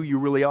say who you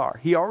really are.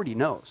 He already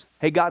knows.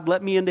 Hey, God,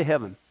 let me into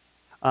heaven.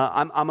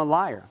 I'm a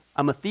liar.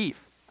 I'm a thief.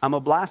 I'm a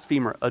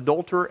blasphemer,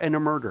 adulterer, and a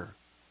murderer.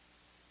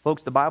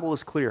 Folks, the Bible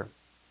is clear.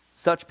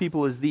 Such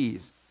people as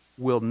these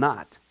will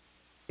not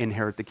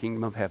inherit the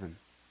kingdom of heaven.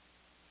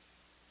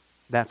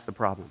 That's the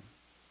problem.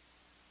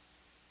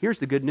 Here's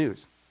the good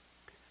news.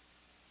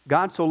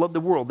 God so loved the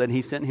world that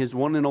He sent His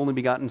one and only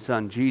begotten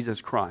Son, Jesus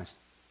Christ,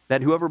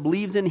 that whoever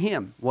believes in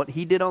Him, what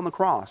He did on the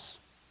cross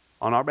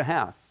on our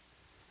behalf,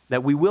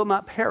 that we will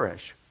not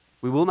perish,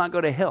 we will not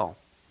go to hell,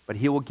 but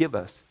He will give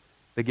us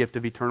the gift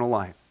of eternal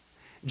life.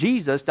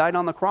 Jesus died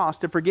on the cross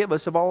to forgive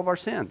us of all of our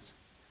sins.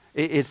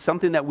 It's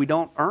something that we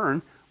don't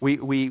earn.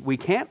 We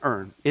can't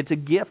earn. It's a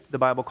gift, the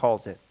Bible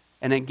calls it,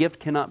 and a gift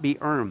cannot be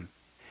earned.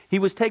 He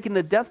was taking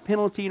the death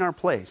penalty in our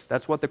place.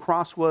 That's what the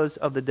cross was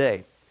of the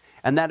day.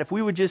 And that if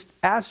we would just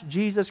ask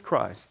Jesus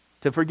Christ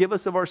to forgive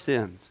us of our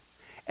sins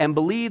and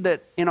believe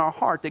that in our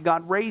heart that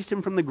God raised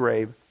Him from the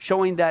grave,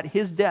 showing that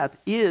His death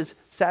is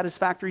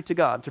satisfactory to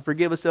God to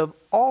forgive us of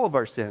all of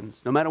our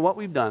sins, no matter what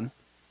we've done,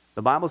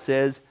 the Bible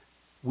says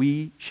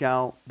we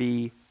shall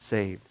be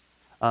saved.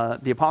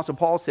 The Apostle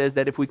Paul says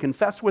that if we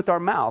confess with our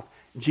mouth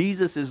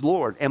Jesus is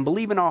Lord and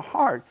believe in our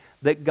heart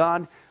that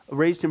God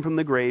raised him from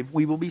the grave,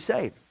 we will be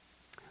saved.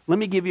 Let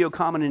me give you a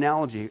common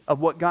analogy of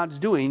what God's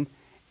doing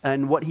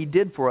and what he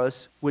did for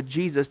us with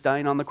Jesus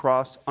dying on the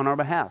cross on our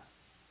behalf.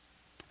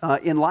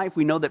 In life,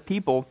 we know that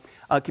people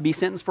can be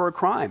sentenced for a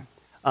crime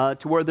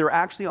to where they're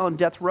actually on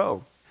death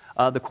row.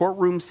 The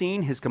courtroom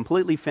scene is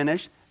completely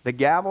finished. The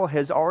gavel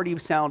has already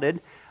sounded.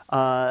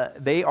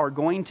 They are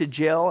going to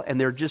jail, and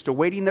they're just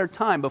awaiting their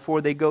time before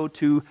they go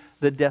to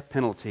the death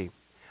penalty.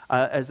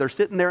 As they're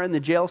sitting there in the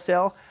jail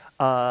cell,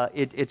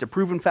 it's a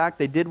proven fact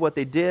they did what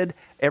they did.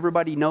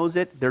 Everybody knows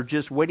it. They're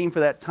just waiting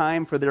for that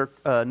time for their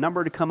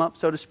number to come up,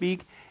 so to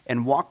speak,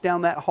 and walk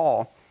down that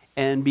hall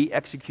and be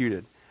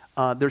executed.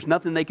 There's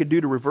nothing they could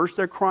do to reverse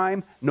their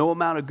crime. No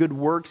amount of good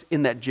works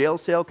in that jail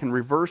cell can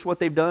reverse what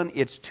they've done.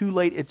 It's too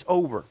late. It's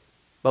over.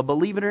 But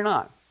believe it or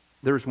not,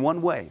 there's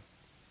one way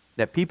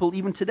that people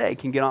even today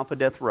can get off a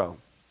death row.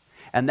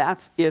 And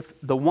that's if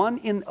the one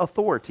in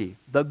authority,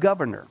 the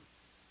governor,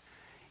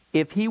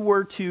 if he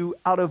were to,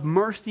 out of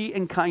mercy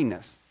and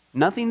kindness,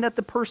 nothing that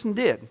the person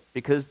did,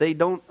 because they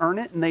don't earn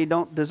it and they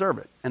don't deserve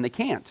it, and they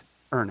can't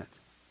earn it,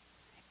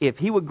 if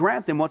he would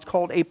grant them what's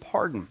called a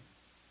pardon,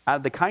 out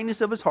of the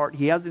kindness of his heart,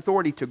 he has the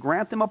authority to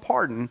grant them a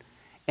pardon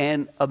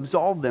and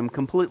absolve them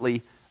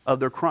completely of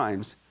their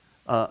crimes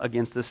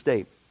against the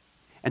state.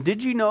 And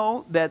did you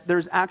know that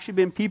there's actually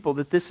been people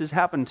that this has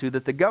happened to,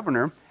 that the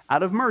governor,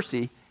 out of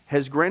mercy,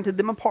 has granted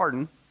them a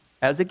pardon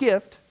as a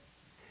gift,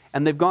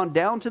 and they've gone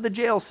down to the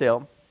jail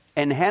cell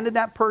and handed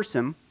that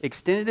person,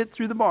 extended it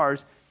through the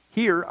bars,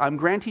 here, I'm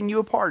granting you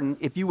a pardon.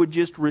 If you would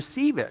just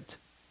receive it,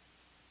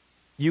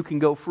 you can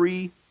go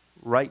free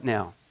right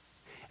now.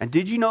 And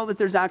did you know that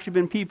there's actually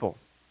been people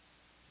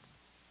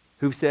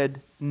who've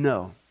said,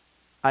 no,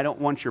 I don't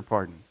want your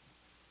pardon.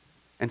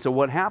 And so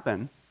what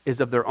happened is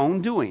of their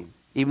own doing,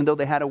 even though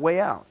they had a way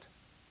out,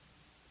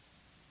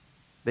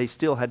 they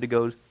still had to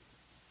go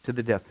to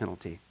the death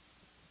penalty.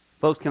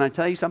 Folks, can I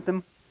tell you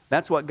something?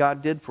 That's what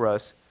God did for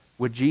us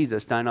with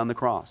Jesus dying on the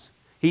cross.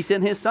 He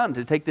sent his son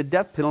to take the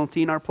death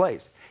penalty in our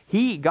place.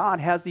 God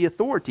has the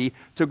authority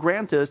to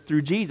grant us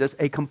through Jesus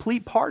a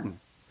complete pardon.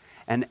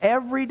 And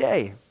every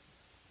day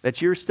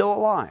that you're still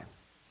alive,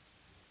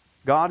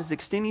 God is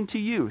extending to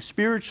you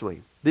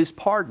spiritually this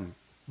pardon.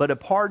 But a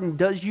pardon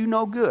does you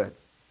no good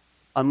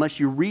unless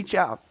you reach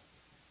out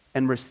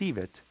and receive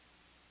it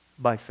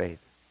by faith.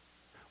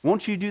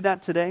 Won't you do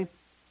that today?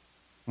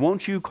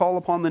 Won't you call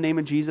upon the name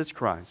of Jesus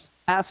Christ?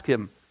 Ask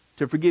him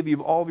to forgive you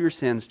of all of your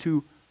sins,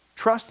 to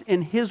trust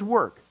in his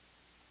work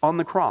on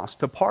the cross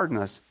to pardon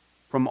us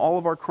from all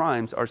of our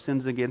crimes, our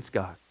sins against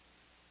God.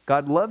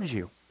 God loves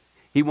you.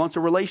 He wants a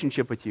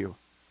relationship with you.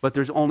 But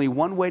there's only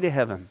one way to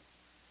heaven.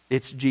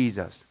 It's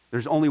Jesus.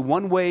 There's only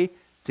one way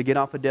to get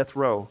off a death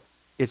row.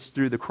 It's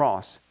through the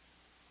cross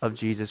of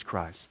Jesus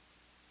Christ.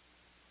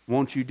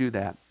 Won't you do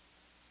that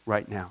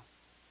right now?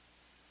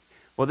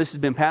 Well, this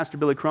has been Pastor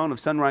Billy Crone of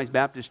Sunrise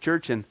Baptist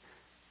Church and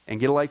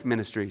Get a Life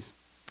Ministries.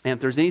 And if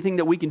there's anything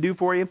that we can do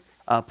for you,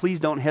 please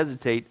don't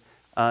hesitate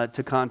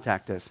to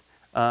contact us.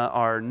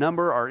 Our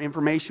number, our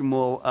information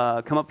will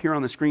come up here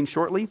on the screen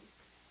shortly.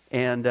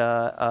 And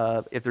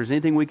if there's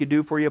anything we could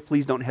do for you,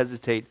 please don't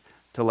hesitate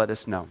to let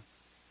us know.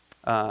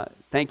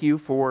 Thank you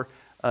for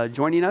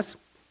joining us.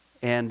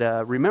 And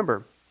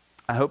remember,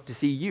 I hope to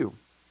see you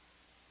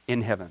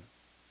in heaven.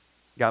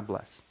 God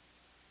bless.